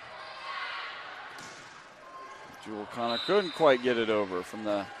 Jewel Connor couldn't quite get it over from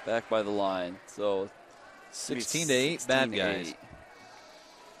the back by the line. So 16-8, bad guys.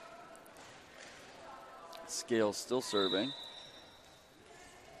 Scales still serving.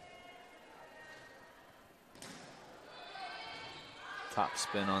 Top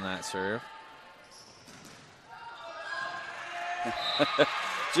spin on that serve.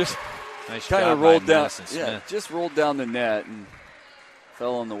 Just nice kind job of rolled by down. Madison Smith. Yeah, just rolled down the net and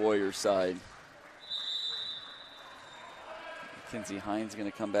fell on the Warriors side. Mackenzie Hines going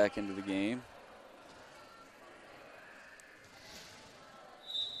to come back into the game.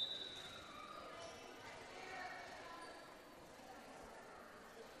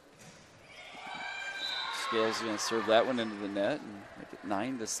 Scales is going to serve that one into the net and make it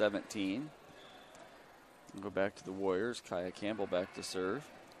 9-17. We'll go back to the Warriors. Kaya Campbell back to serve.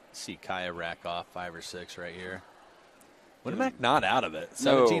 See Kaya rack off 5 or 6 right here. Winamac not out of it.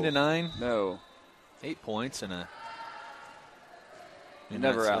 17-9. No. 8 points and a.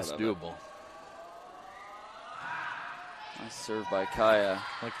 Never out that's of doable. It. Nice serve by Kaya.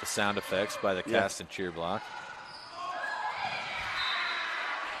 I like the sound effects by the Caston cheer block.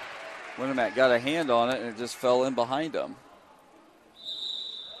 Winamac got a hand on it and it just fell in behind him.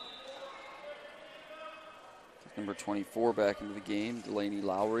 Number 24 back into the game, Delaney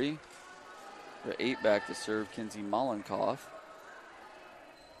Lowry. The 8 back to serve, Kinsey Mollenkoff.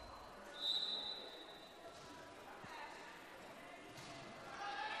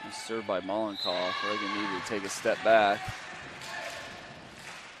 Nice serve by Mollenkoff. Reagan needed to take a step back.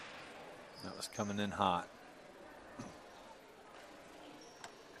 That was coming in hot.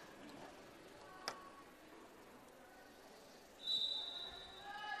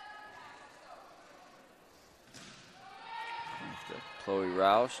 Chloe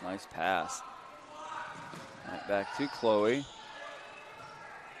Roush, nice pass. Right back to Chloe.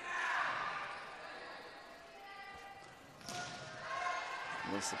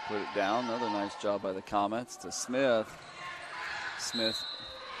 Melissa put it down. Another nice job by the Comets to Smith. Smith.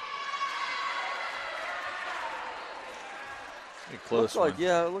 Pretty close. Looked like,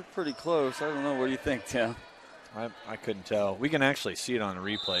 yeah, it looked pretty close. I don't know. What do you think, Tim? I couldn't tell. We can actually see it on the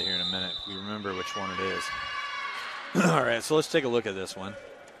replay here in a minute if we remember which one it is. All right, so let's take a look at this one.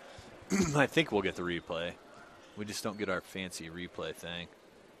 I think we'll get the replay. We just don't get our fancy replay thing.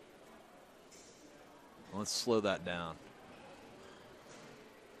 Let's slow that down.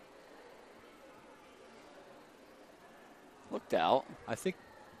 Looked out. I think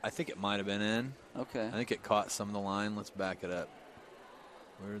it might have been in. Okay. I think it caught some of the line. Let's back it up.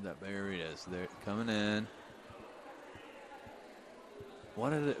 Where did that? There it is. There, coming in. Why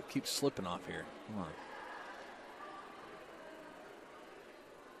did it keep slipping off here? Come on.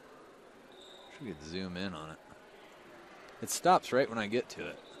 We could zoom in on it. It stops right when I get to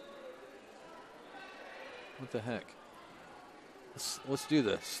it. What the heck? Let's do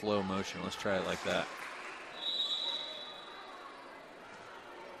the slow motion. Let's try it like that.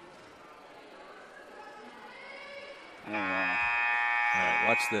 All right,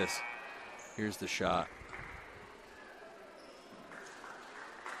 watch this. Here's the shot.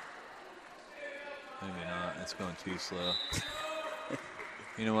 Maybe not. It's going too slow.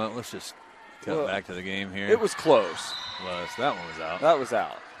 You know what? Let's just cut back to the game here. It was close. That one was out. That was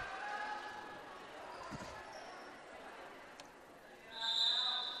out.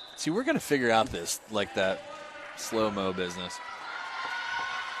 See, we're going to figure out this, like that slow-mo business.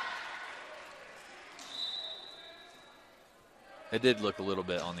 It did look a little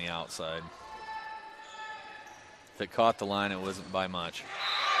bit on the outside. If it caught the line, it wasn't by much.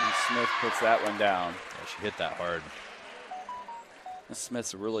 And Smith puts that one down. Yeah, she hit that hard.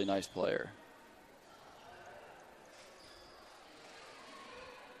 Smith's a really nice player.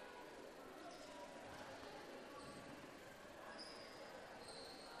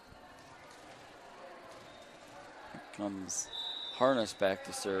 Here comes Harness back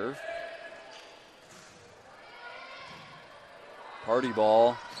to serve. Party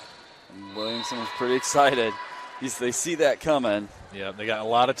ball. And Williamson was pretty excited. They see that coming. Yeah, they got a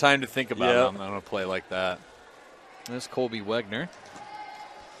lot of time to think about it. I'm not going to play like that. There's Colby Wegner.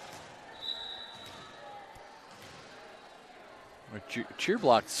 Our cheer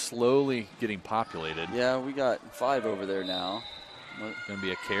block slowly getting populated. Yeah, we got 5 over there now. Going to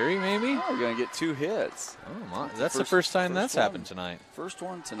be a carry, maybe? Oh, we're going to get 2 hits. Oh, my. That's the first time that's happened tonight. First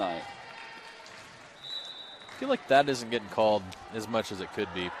one tonight. feel like that isn't getting called as much as it could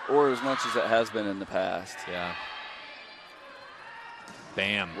be. Or as much as it has been in the past. Yeah.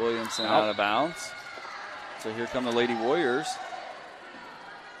 Bam. Williamson out of bounds. So here come the Lady Warriors.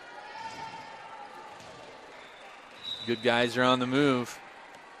 Good guys are on the move.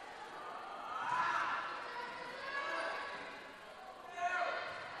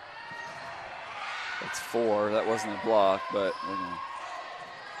 That's 4. That wasn't a block, but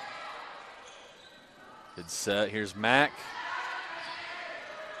Good set. Here's Mack.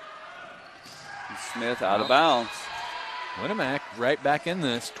 and Smith out of bounds. Winamac right back in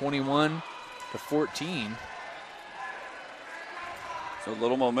this, 21-14. So a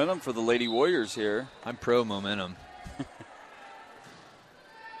little momentum for the Lady Warriors here. I'm pro momentum.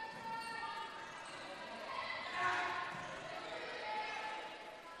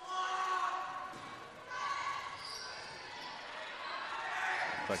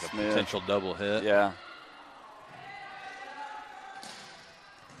 Like Smith. a potential double hit. Yeah.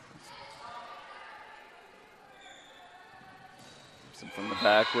 Some from the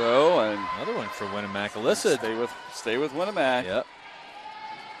back row and Another one for Winamac. Alyssa. stay with Winamac. Yep.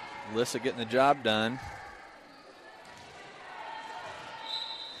 Alyssa getting the job done.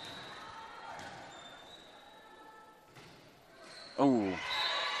 Oh,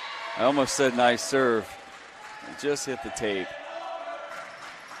 I almost said nice serve. It just hit the tape.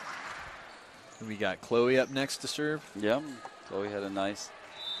 We got Chloe up next to serve. Yep. Chloe had a nice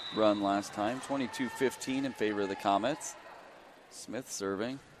run last time. 22-15 in favor of the Comets. Smith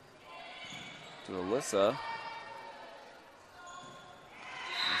serving to Alyssa.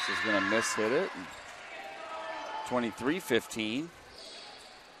 This is going to miss hit it. 23-15.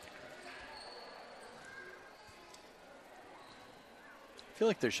 I feel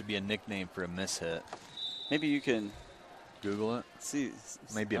like there should be a nickname for a miss hit. Maybe you can Google it. see.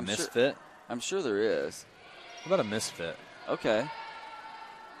 Maybe a I'm misfit. I'm sure there is. How about a misfit? Okay.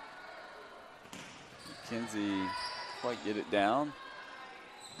 McKenzie quite get it down.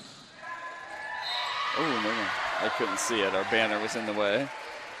 Oh, no. I couldn't see it. Our banner was in the way.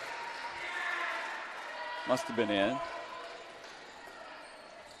 Must have been in.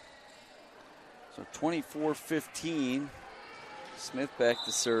 So 24-15. Smith back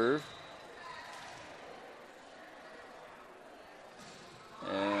to serve.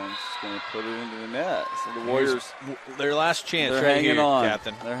 And she's going to put it into the net. So the Warriors, Their last chance they're right hanging here, on.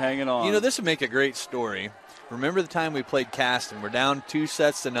 Captain. They're hanging on. You know, this would make a great story. Remember the time we played Caston? We're down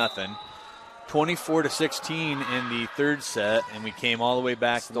 2-0, 24-16 in the third set, and we came all the way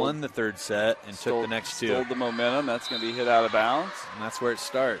back, won the third set, and took the next two. Stole the momentum. That's going to be hit out of bounds. And that's where it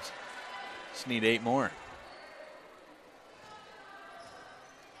starts. Just need 8 more.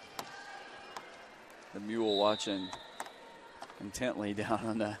 The Mule watching intently down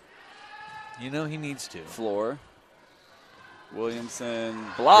on the You know he needs to. floor. Williamson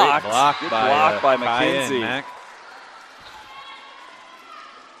blocked. Great block Good by, block by Kaya and McKenzie. Mack.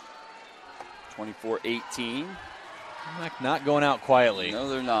 24-18. Mack not going out quietly. No,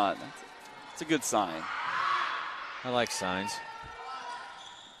 they're not. That's a good sign. I like signs.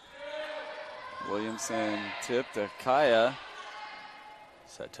 Williamson tip to Kaya.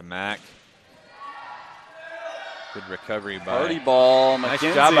 Set to Mack. Good recovery by. Party ball. Nice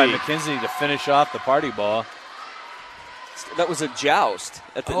McKenzie. job by McKenzie to finish off the party ball. That was a joust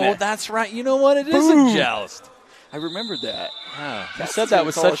at the Oh, net. that's right. You know what? It is Boom. a joust. I remembered that. Yeah, you Caston's said that gonna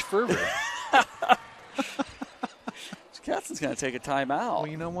with call such it- fervor. Caston's going to take a timeout. Well,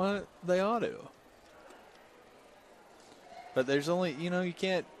 you know what? They ought to. But there's only, you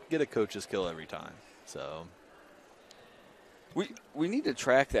can't get a coach's kill every time. So, We need to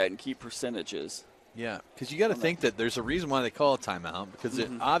track that and keep percentages. yeah, because you got to think that there's a reason why they call a timeout, because it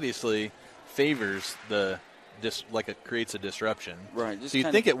obviously favors it creates a disruption. Right. So you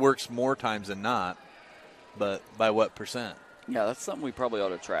think it works more times than not, but by what percent? Yeah, that's something we probably ought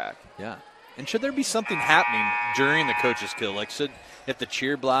to track. Yeah. And should there be something happening during the coach's kill? Like, if the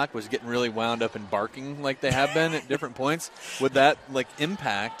cheer block was getting really wound up and barking like they have been at different points, would that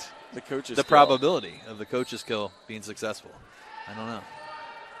impact the probability of the coach's kill being successful? I don't know.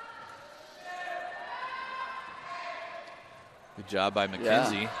 Good job by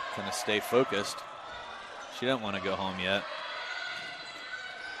McKenzie. Kind of stay focused. She doesn't want to go home yet.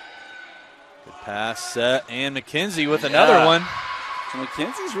 Good pass, set, and McKenzie with another one. So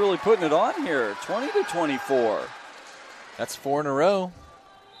McKenzie's really putting it on here. 20-24. That's 4 in a row.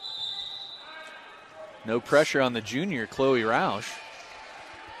 No pressure on the junior, Chloe Roush.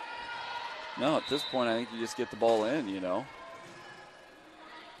 No, at this point, I think you just get the ball in,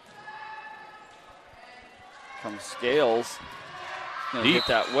 Comes Scales. Going to Deep. get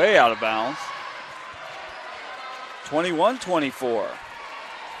that way out of bounds. 21-24.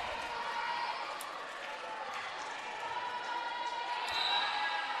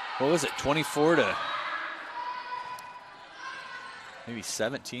 What was it, 24 to maybe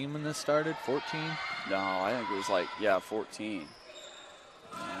 17 when this started, 14? No, I think it was 14.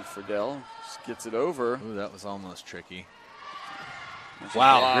 And Friedel just gets it over. Ooh, that was almost tricky. There's a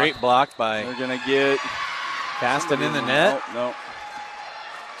Wow, block. great block by They're going to get Caston in the net. No.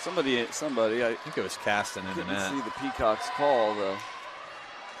 Somebody. I think it was Caston in the Couldn't net. see the Peacock's call, though.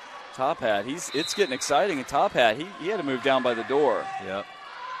 Top Hat. It's getting exciting. And Top Hat, he had to move down by the door. Yep.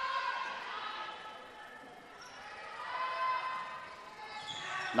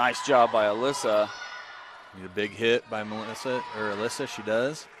 Nice job by Alyssa. Need a big hit by Alyssa. She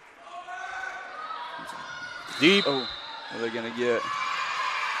does. Deep. Oh, what are they going to get?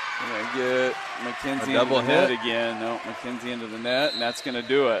 They're going to get McKenzie double into the net hit. again. No, McKenzie into the net, and that's going to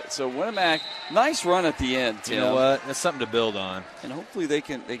do it. So Winamac, nice run at the end, Tim. You know what? That's something to build on. And hopefully they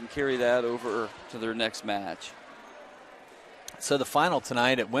can carry that over to their next match. So the final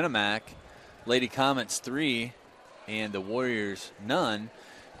tonight at Winamac, Lady Comets 3 and the Warriors none,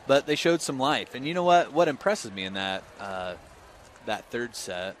 but they showed some life. And you know what? What impresses me in that third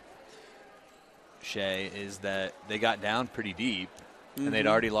set, Shay, is that they got down pretty deep, and they'd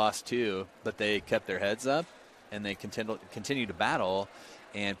already lost 2, but they kept their heads up, and they continued to battle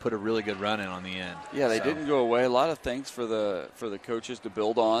and put a really good run in on the end. Yeah, they didn't go away. A lot of things for the coaches to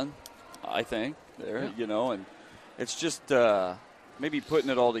build on, I think, there, and it's just maybe putting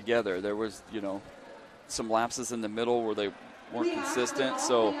it all together. There was, some lapses in the middle where they weren't consistent.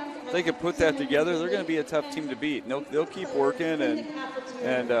 So if they could put that together, they're going to be a tough team to beat. And they'll keep working and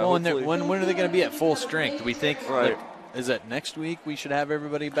when are they going to be at full strength? Do we think? Right. Is it next week we should have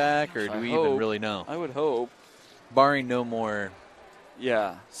everybody back, or do we even really know? I would hope. Barring no more.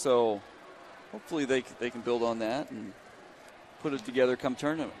 Yeah. So hopefully they can build on that and put it together come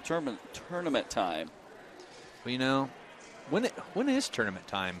tournament time. Well, when is tournament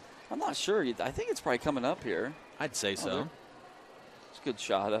time? I'm not sure. I think it's probably coming up here. I'd say so. It's a good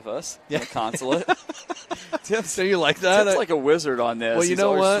shot of us. Yeah. The consulate. So you like that? Tim's like a wizard on this. Well, you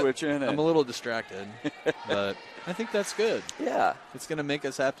know what? Switching I'm a little distracted, but I think that's good. Yeah. It's going to make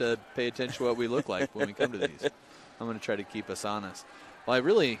us have to pay attention to what we look like when we come to these. I'm going to try to keep us honest. Well, I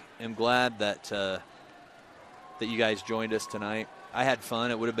really am glad that that you guys joined us tonight. I had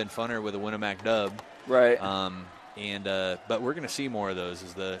fun. It would have been funner with a Winamac dub. Right. But we're going to see more of those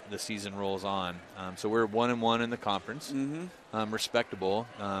as the season rolls on. So we're 1-1 in the conference. Mm-hmm. Respectable.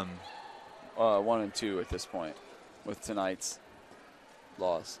 1-2 at this point with tonight's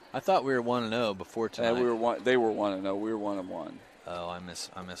loss. I thought we were 1-0 before tonight. They were 1-0. We were 1-1. Oh, I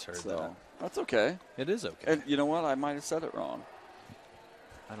misheard so, that. That's okay. It is okay. And you know what? I might have said it wrong.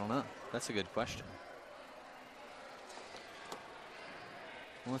 I don't know. That's a good question.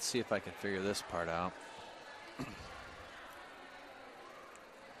 Well, let's see if I can figure this part out.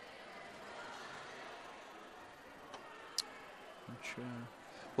 Sure.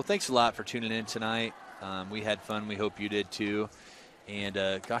 Well, thanks a lot for tuning in tonight. We had fun. We hope you did too. And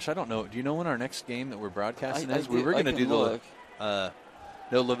gosh, I don't know. Do you know when our next game that we're broadcasting is? We were going to do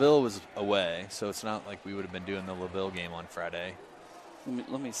no, LaVille was away, so it's not like we would have been doing the LaVille game on Friday.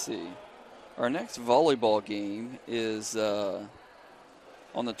 Let me see. Our next volleyball game is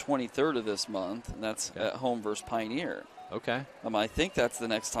on the 23rd of this month, and that's at home versus Pioneer. Okay. I think that's the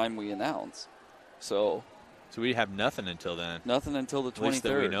next time we announce. So we have nothing until then. Nothing until the 23rd. At least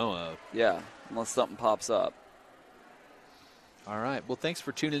that we know of. Yeah, unless something pops up. All right. Well, thanks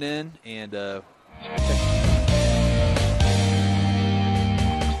for tuning in, and